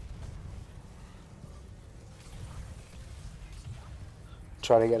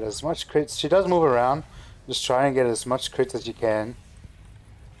try to get as much crits. She does move around. Just try and get as much crits as you can.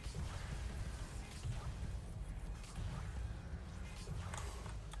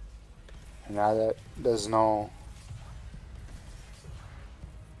 And now that there's no...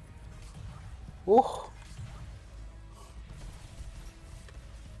 Ooh.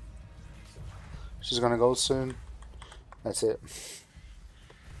 She's gonna go soon. That's it.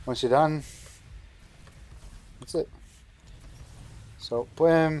 Once you're done, that's it. So,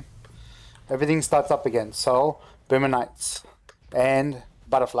 boom. Everything starts up again. So, Boomer Knights and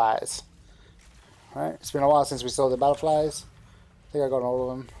butterflies. Alright, it's been a while since we saw the butterflies. I think I got all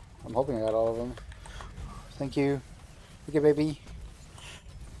of them. I'm hoping I got all of them. Thank you. Thank you, baby.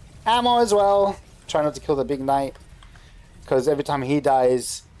 Ammo as well. Try not to kill the big knight, because every time he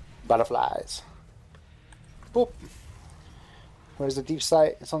dies, butterflies. Boop. Where's the deep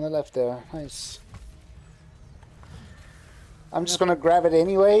sight? It's on the left there. Nice. I'm just gonna grab it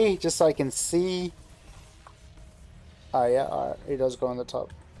anyway, just so I can see. Oh yeah, alright, it does go on the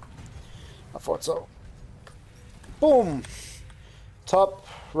top. I thought so. Boom! Top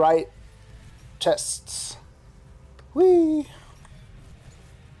right chests. Whee!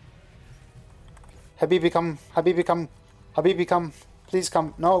 Habibi come, Habibi come, Habibi come, please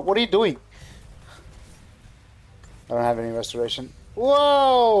come. No, what are you doing? I don't have any restoration.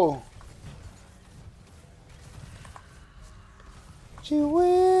 Whoa! She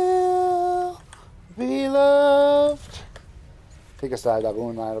will be loved. I think I still have that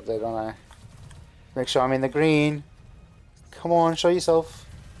moonlight up there, don't I? Make sure I'm in the green. Come on, show yourself.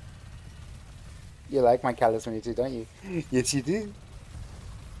 You like my callus when you do, don't you? Yes, you do.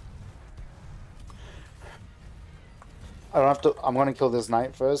 I don't have to. I'm gonna kill this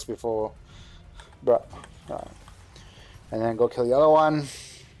knight first before. Bruh. And then go kill the other one.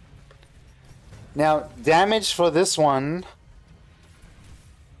 Now, damage for this one,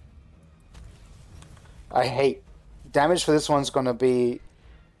 I hate. Damage for this one's gonna be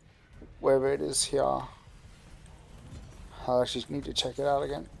wherever it is here. I'll actually need to check it out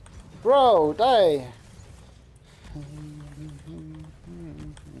again. Bro, die!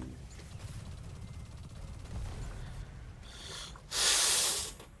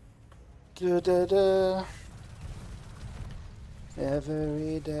 Da, da, da.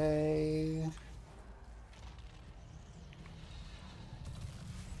 Every day.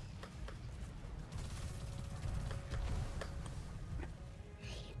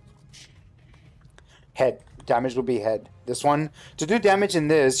 Head. Damage will be head. This one, to do damage in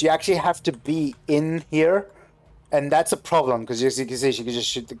this, you actually have to be in here. And that's a problem, because as you can see, she can just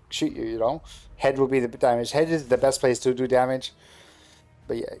shoot you, you know? Head will be the damage. Head is the best place to do damage.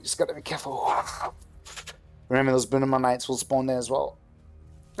 But yeah, you just gotta be careful. Remember, those Bunama Knights will spawn there as well.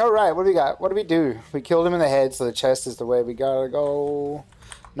 Alright, what do we got? What do we do? We killed him in the head, so the chest is the way we gotta go.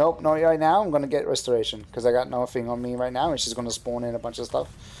 Nope, not right now. I'm gonna get restoration, because I got nothing on me right now, and she's gonna spawn in a bunch of stuff.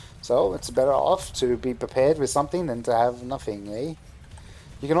 So, it's better off to be prepared with something than to have nothing, eh?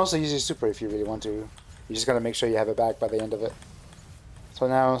 You can also use your super if you really want to. You just gotta make sure you have it back by the end of it. So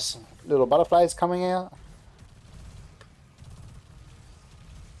now, little butterflies coming out.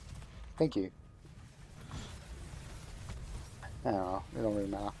 Thank you. I don't know, it don't really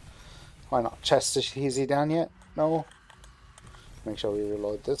matter. Why not? Chest, is he down yet? No? Make sure we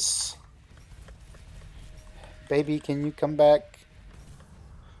reload this. Baby, can you come back?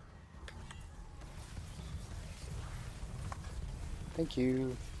 Thank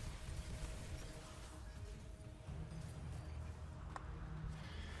you.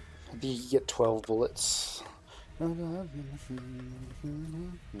 I think you get 12 bullets.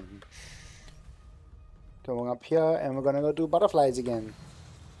 Going up here, and we're gonna go do butterflies again.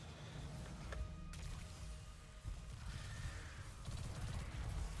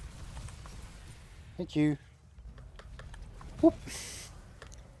 Thank you. Whoop.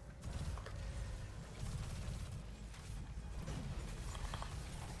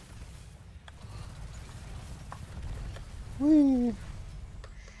 Whee.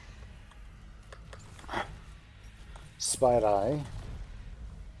 Spider Eye.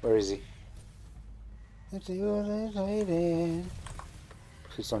 Where is he? Please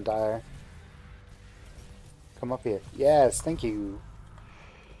don't die. Come up here. Yes, thank you.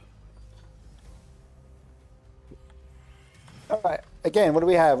 Alright, again, what do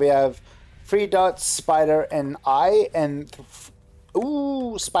we have? We have 3 dots, spider, and eye, and...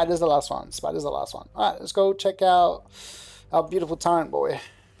 Ooh, spider's the last one. Spider's the last one. Alright, let's go check out our beautiful Tyrant boy.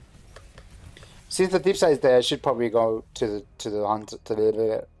 Since the deep side is there, I should probably go to the hunt, to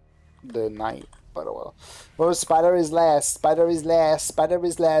the night. But oh well. Well, spider is last. Spider is last. Spider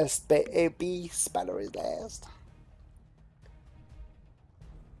is last. Baby, spider is last.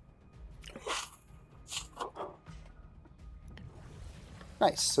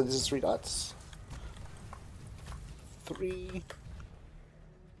 Nice. So this is 3 dots. 3.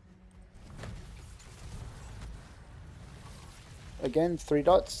 Again, 3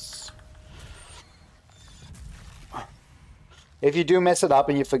 dots. If you do mess it up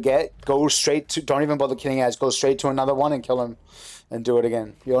and you forget, go straight to, don't even bother killing guys, go straight to another one and kill him and do it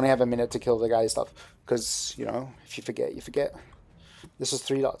again. You only have a minute to kill the guy stuff. Because, you know, if you forget, you forget. This is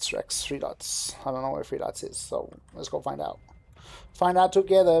 3 dots, Rex. 3 dots. I don't know where 3 dots is, so let's go find out. Find out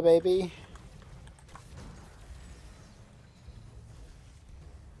together, baby.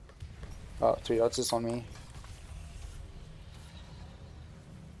 Oh, 3 dots is on me.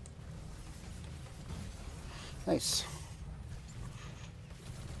 Nice.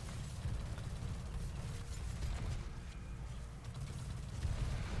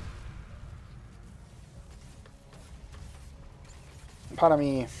 Pardon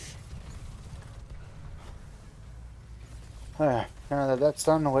me. Alright, now that that's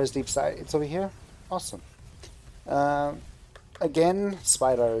done, where's deep side? It's over here? Awesome. Again,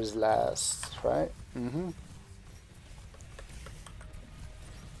 spider is last, right? Mm-hmm.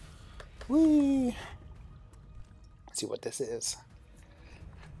 Whee! Let's see what this is.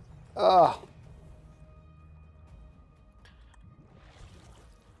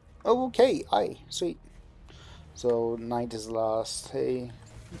 Okay, aye, sweet. So, night is last. Hey,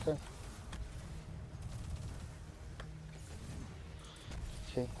 okay.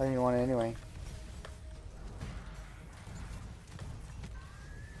 Okay, I didn't want it anyway.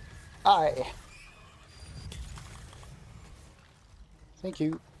 Aye. Thank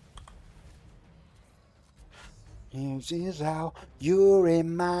you. This is how you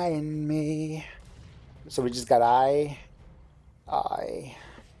remind me. So we just got I.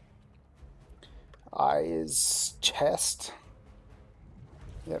 I is chest.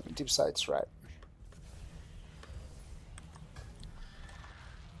 Yeah, deep sight's right.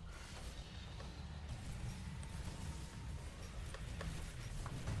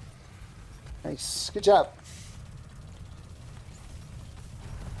 Nice. Good job.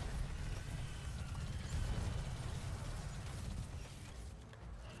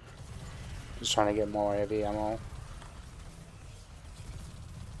 Just trying to get more heavy ammo.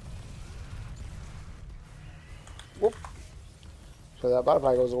 Whoop. So that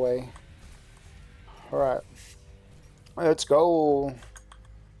butterfly goes away. Alright. Let's go.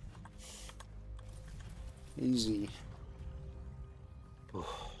 Easy.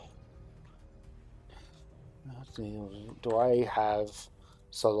 Do I have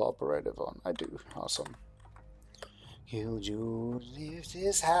solo operative on? I do. Awesome. You, this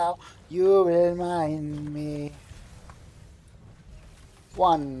is how you remind me.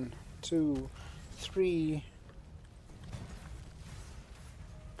 1, 2, 3.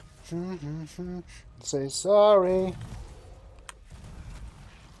 Say sorry.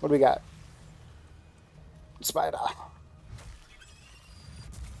 What do we got? Spider.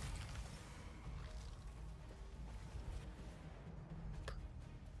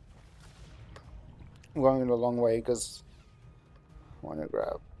 I'm going the long way because I want to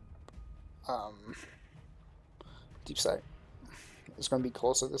grab deep sight. It's going to be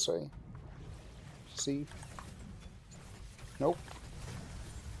closer this way. See? Nope.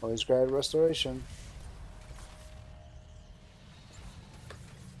 Always grab restoration.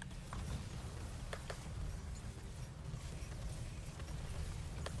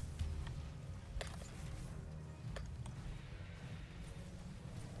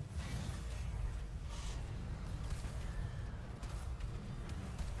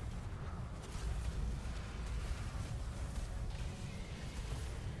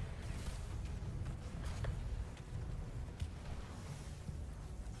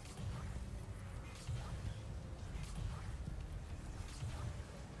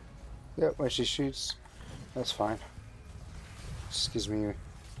 Yep, when she shoots, that's fine. Just gives me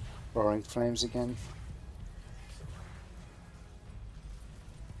roaring flames again.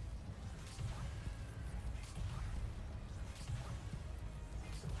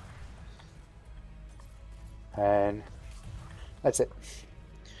 And that's it.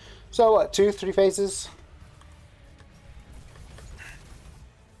 So what, 2, 3 phases?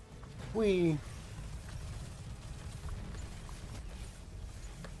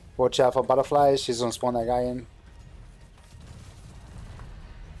 Watch out for butterflies, she's gonna spawn that guy in.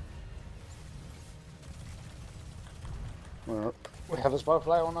 We have a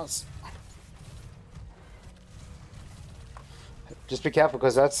butterfly on us. Just be careful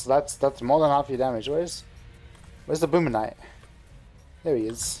because that's more than half your damage. Where's the Boomer Knight? There he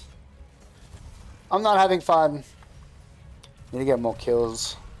is. I'm not having fun. Need to get more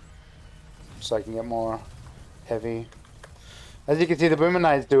kills so I can get more heavy. As you can see, the Boomer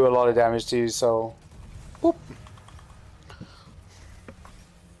Knights do a lot of damage too, so... Boop.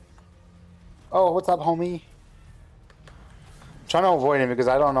 Oh, what's up, homie? I'm trying to avoid him because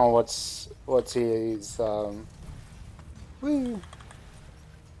I don't know what's he's... Woo.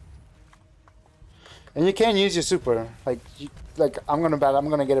 And you can use your super. Like I'm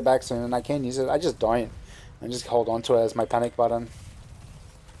gonna get it back soon, and I can use it. I just don't. I just hold on to it as my panic button.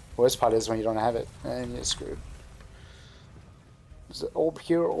 Worst part is when you don't have it, and you're screwed. Is the orb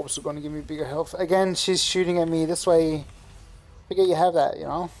here also going to give me bigger health? Again, she's shooting at me this way. Figure you have that, you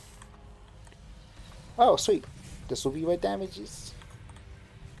know? Oh, sweet. This will be my damages.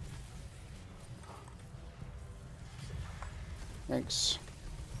 Thanks.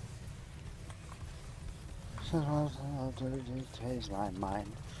 Change my mind.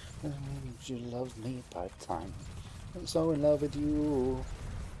 You love me part-time. I'm so in love with you.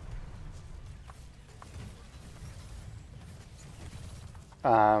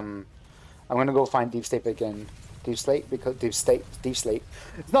 I'm gonna go find Deep State again. Deep Slate because Deep Slate.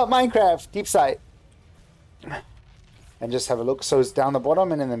 It's not Minecraft. Deep Sight. And just have a look. So it's down the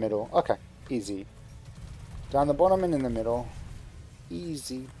bottom and in the middle. Okay, easy. Down the bottom and in the middle.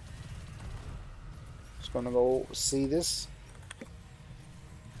 Easy. Just gonna go see this.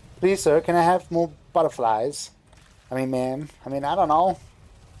 Please, sir, can I have more butterflies? I mean, ma'am. I mean, I don't know.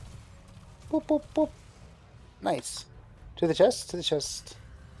 Boop, boop, boop. Nice. To the chest, to the chest.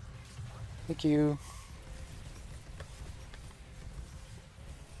 Thank you.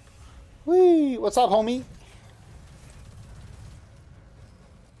 Whee! What's up, homie?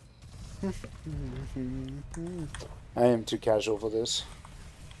 I am too casual for this.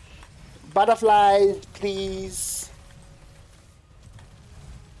 Butterflies, please.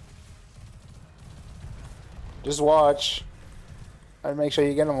 Just watch. And make sure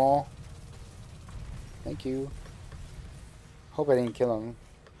you get them all. Thank you. Hope I didn't kill him.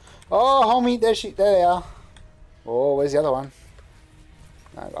 Oh, homie, there they are. Oh, where's the other one?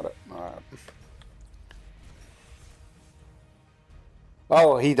 I got it. Alright.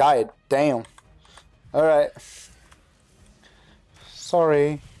 Oh, he died. Damn. Alright.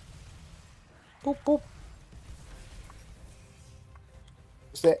 Sorry. Boop, boop.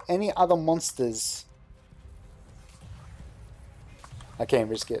 Is there any other monsters? I can't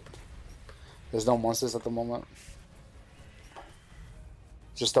risk it. There's no monsters at the moment.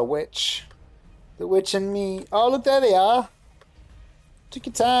 Just a witch. The witch and me. Oh, look, there they are. Took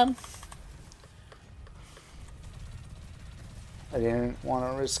your time. I didn't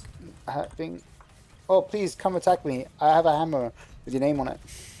want to risk having... Oh, please, come attack me. I have a hammer with your name on it.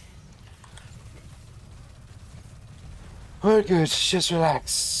 We're good. Just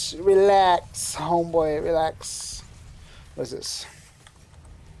relax. Relax, homeboy. Relax. What is this?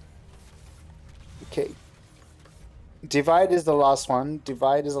 Okay. Divide is the last one.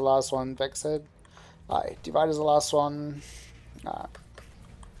 Divide is the last one, Vex said. Aye. Divide is the last one.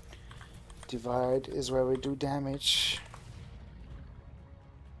 Divide is where we do damage.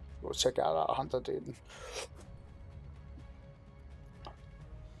 Go check out our hunter, dude.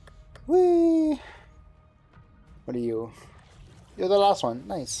 Whee! What are you? You're the last one.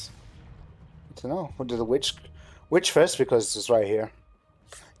 Nice. Good to know. We'll do the witch first because it's right here.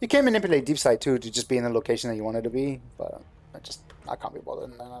 You can manipulate deep sight too to just be in the location that you want it to be, but I can't be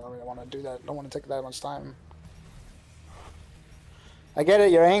bothered, and I don't really want to do that. I don't want to take that much time. I get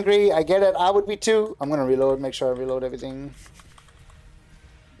it, you're angry, I get it, I would be too. I'm gonna reload, make sure I reload everything.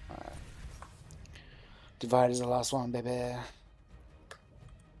 Alright. Divide is the last one, baby.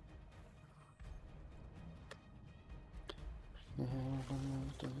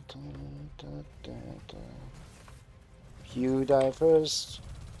 You die first.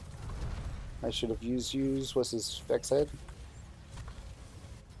 I should have used what's his Vex head?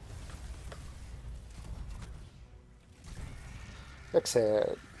 Vex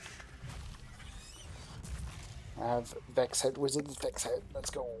head. I have Vex head, wizard's Vex head. Let's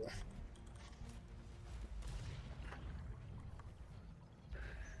go.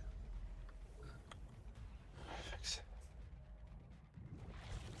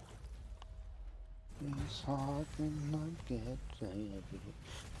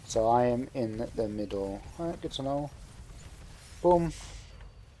 So I am in the middle. Alright, good to know. Boom.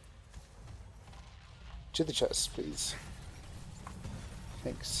 To the chest, please.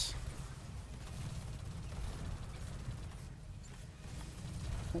 Thanks.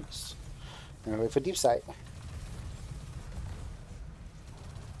 Thanks. Now wait for deep sight.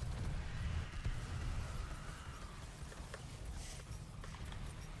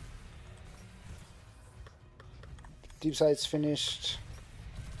 Deep sight's finished.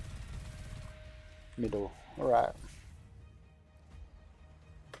 Middle. Alright.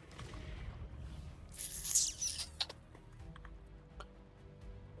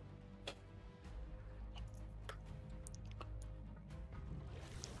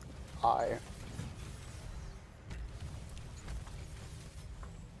 I.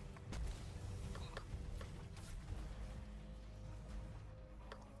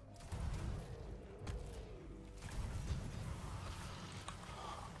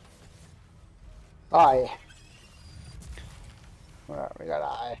 I. Alright, we got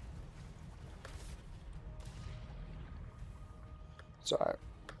I. Sorry.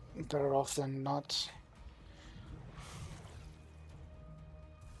 Better off than not.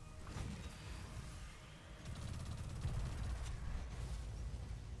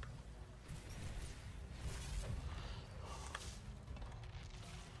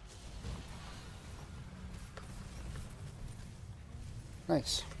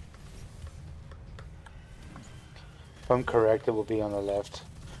 Nice. If I'm correct, it will be on the left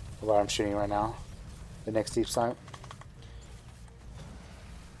of where I'm shooting right now. The next deep sight.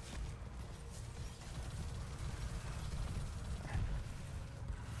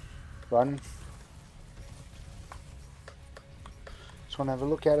 Run. Just want to have a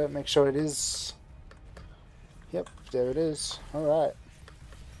look at it, make sure it is. Yep, there it is. Alright.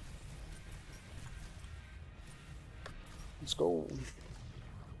 Let's go.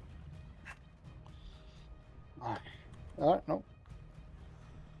 Alright, nope.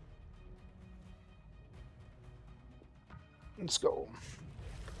 Let's go.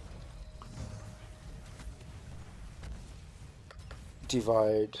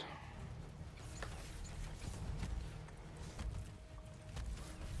 Divide.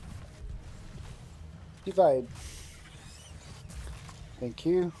 Divide. Thank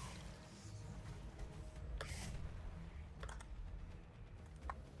you.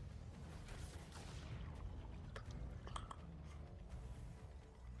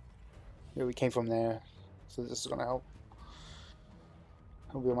 Yeah, we came from there, so this is gonna help.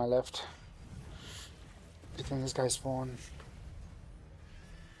 He'll be on my left. Good thing this guy spawned.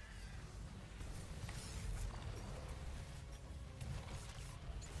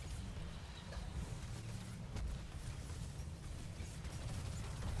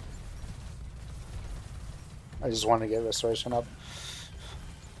 I just want to get restoration up.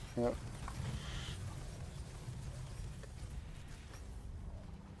 Yep.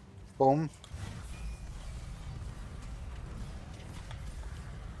 Boom.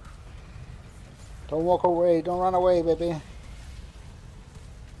 Don't walk away. Don't run away, baby.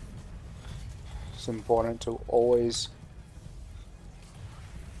 It's important to always...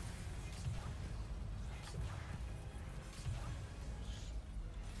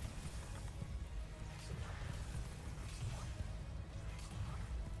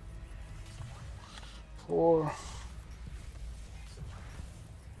 Four.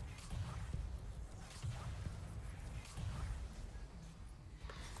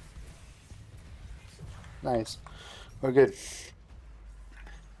 Nice. We're good.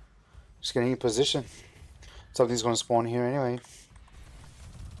 Just getting in position. Something's gonna spawn here anyway.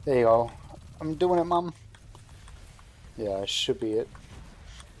 There you go. I'm doing it, Mom. Yeah, should be it.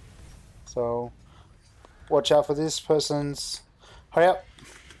 So, watch out for this person's... Hurry up!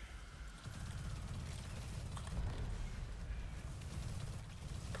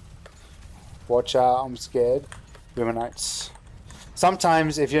 Watch out, I'm scared. Women-knights.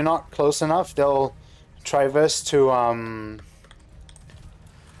 Sometimes, if you're not close enough, they'll traverse to,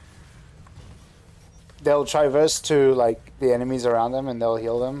 like, the enemies around them, and they'll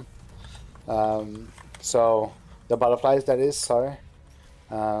heal them. So, the butterflies, that is, sorry.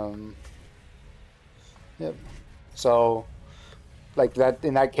 Yep. So, like, that,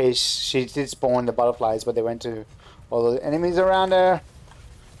 in that case, she did spawn the butterflies, but they went to all the enemies around her.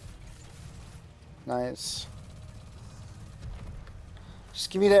 Nice. Just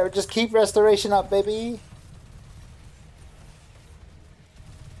give me that. Just keep restoration up, baby.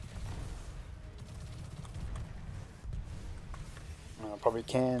 I probably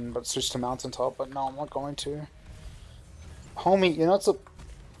can, but switch to mountaintop. But no, I'm not going to. Homie, you're not so...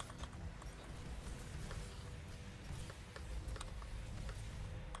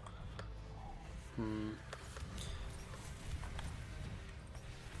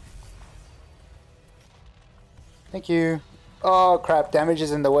 Thank you. Oh crap, damage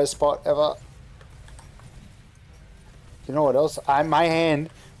is in the worst spot ever. You know what else? My hand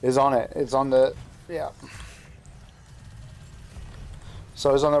is on it. It's on the... yeah.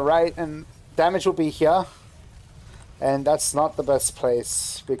 So it's on the right, and damage will be here. And that's not the best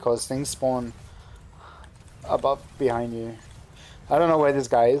place, because things spawn above, behind you. I don't know where this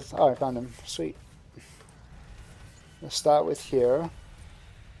guy is. Oh, I found him. Sweet. Let's start with here.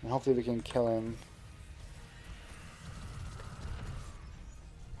 And hopefully we can kill him.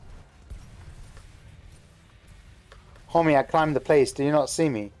 Homie, I climbed the place. Do you not see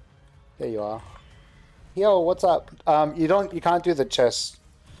me? There you are. Yo, what's up? You can't do the chest.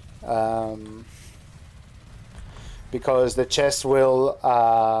 Because the chest will,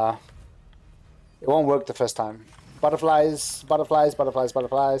 it won't work the first time. Butterflies, butterflies, butterflies,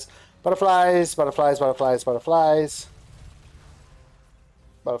 butterflies, butterflies, butterflies, butterflies, butterflies.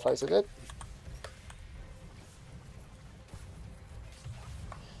 Butterflies are good.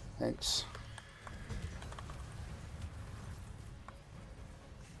 Thanks.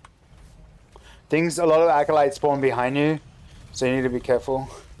 A lot of acolytes spawn behind you, so you need to be careful.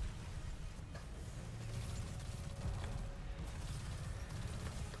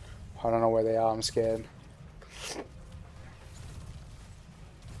 I don't know where they are, I'm scared.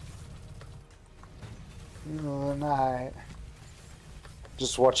 Middle of the night.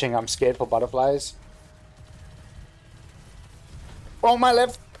 Just watching, I'm scared for butterflies. Oh, my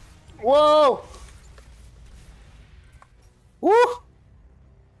left! Whoa! Woo!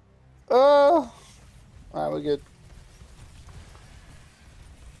 Oh! Alright, we're good.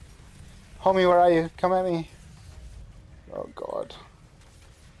 Homie, where are you? Come at me. Oh, God.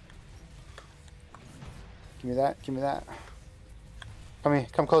 Give me that, give me that. Come here,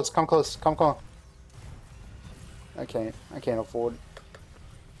 come close, come close, come. I can't afford.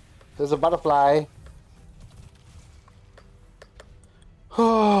 There's a butterfly.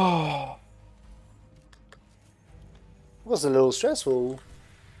 Oh. It was a little stressful.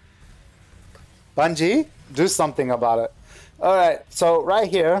 Bungie, do something about it. Alright, so right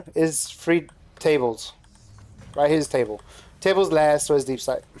here is free tables. Right here's table. Table's last, where's deep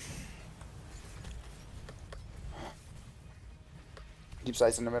sight? Deep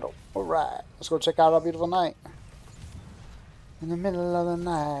sight's in the middle. Alright, let's go check out our beautiful night. In the middle of the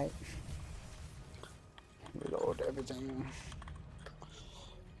night. load everything.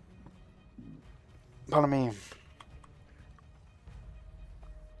 Pardon me.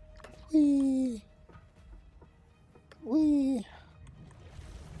 Wee. Wee.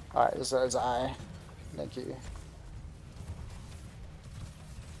 Alright, this is I. Thank you.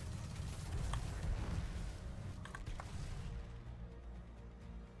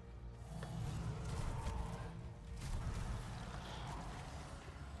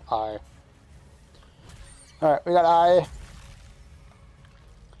 I. Alright, we got I.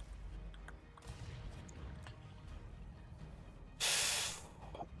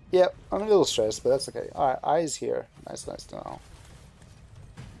 Yep, I'm a little stressed, but that's okay. Alright, I is here. Nice to know.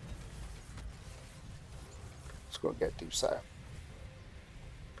 Let's go get deep side.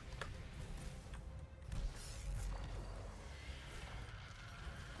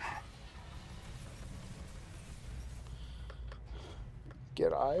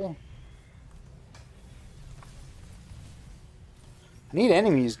 Get I. I need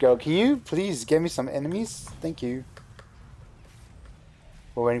enemies, girl. Can you please get me some enemies? Thank you.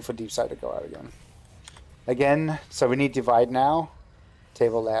 We're waiting for deep side to go out again. Again, so we need divide now.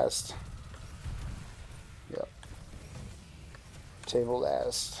 Table last. Yep. Table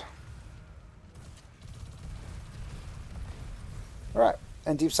last. Alright,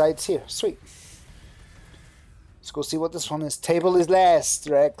 and deep side's here. Sweet. Let's go see what this one is. Table is last,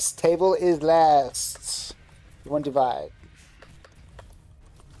 Rex. Table is last. You want divide.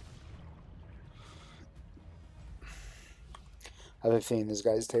 I have a feeling this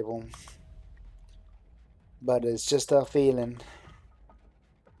guy's table. But it's just a feeling.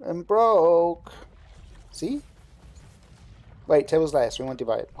 I'm broke. See? Wait, table's last. We want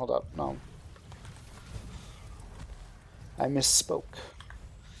divide. Hold up. No. I misspoke.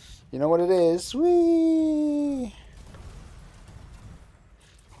 You know what it is? We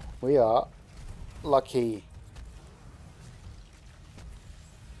are lucky.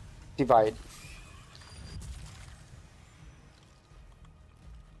 Divide.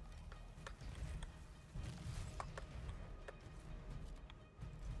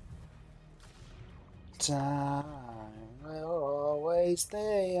 Time will always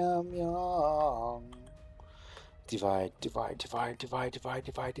stay young. Divide, divide, divide, divide, divide,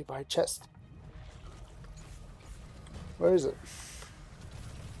 divide, divide. Chest. Where is it?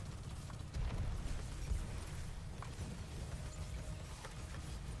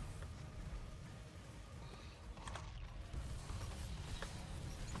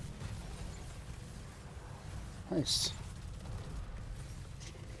 Nice.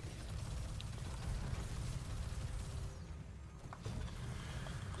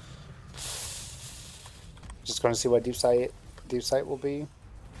 Just going to see what deep sight will be.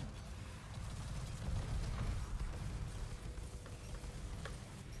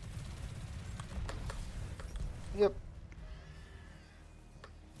 Yep.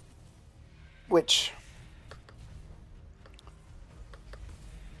 Which?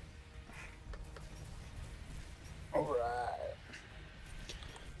 All right.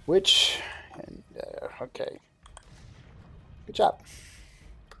 Which? And okay. Good job.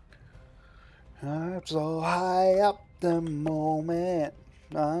 I'm so high up the moment.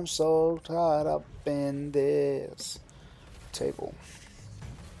 I'm so caught up in this table.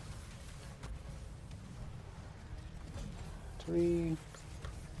 3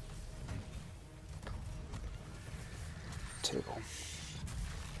 table.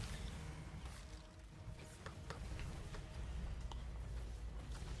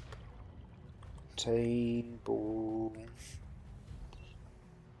 Table.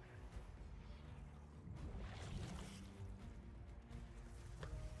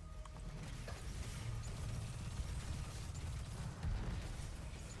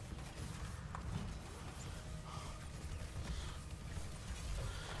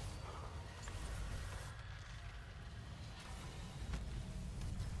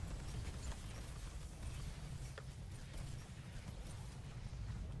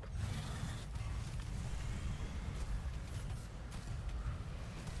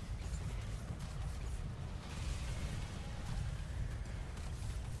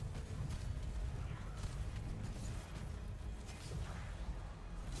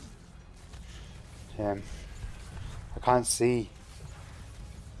 Damn. I can't see.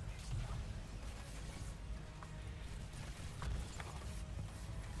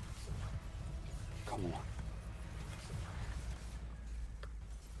 Come on.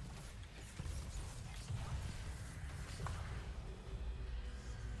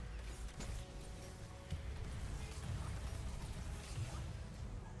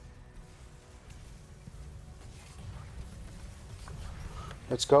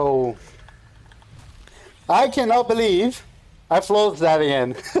 Let's go. I cannot believe I flawless that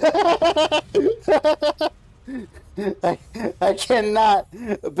again. I, I cannot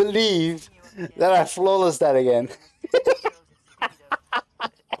believe that I flawless that again.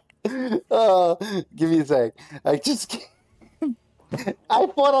 Oh, give me a sec. I just. I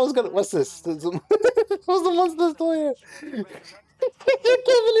thought I was gonna. What's this? What's the monster store here? I can't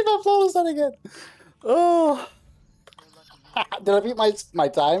believe I flawless that again. Oh. Did I beat my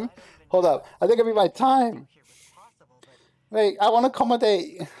time? Hold up. I think I beat my time. Wait, I want to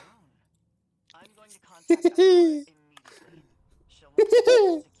accommodate.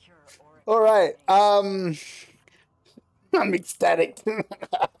 All right. I'm ecstatic.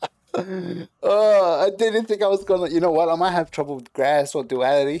 I didn't think I was gonna. You know what? I might have trouble with grass or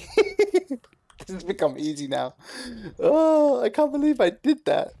duality. This has become easy now. Oh, I can't believe I did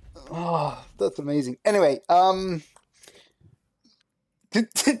that. Oh, that's amazing. Anyway,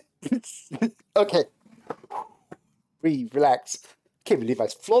 okay. Breathe, relax. Can't believe I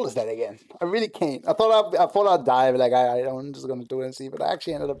flawless that again. I really can't. I thought I'd die, but like I'm just gonna do it and see. But I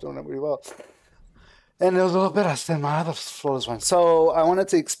actually ended up doing it really well, and it was a little better than my other flawless one. So I wanted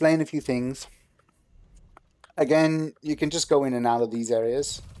to explain a few things. Again, you can just go in and out of these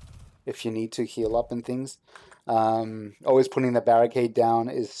areas if you need to heal up and things. Always putting the barricade down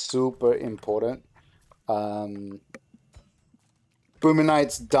is super important.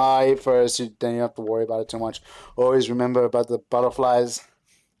 Boominites die first, then you have to worry about it too much. Always remember about the butterflies.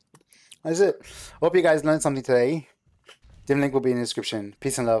 That's it. Hope you guys learned something today. Dim link will be in the description.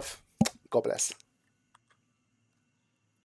 Peace and love. God bless.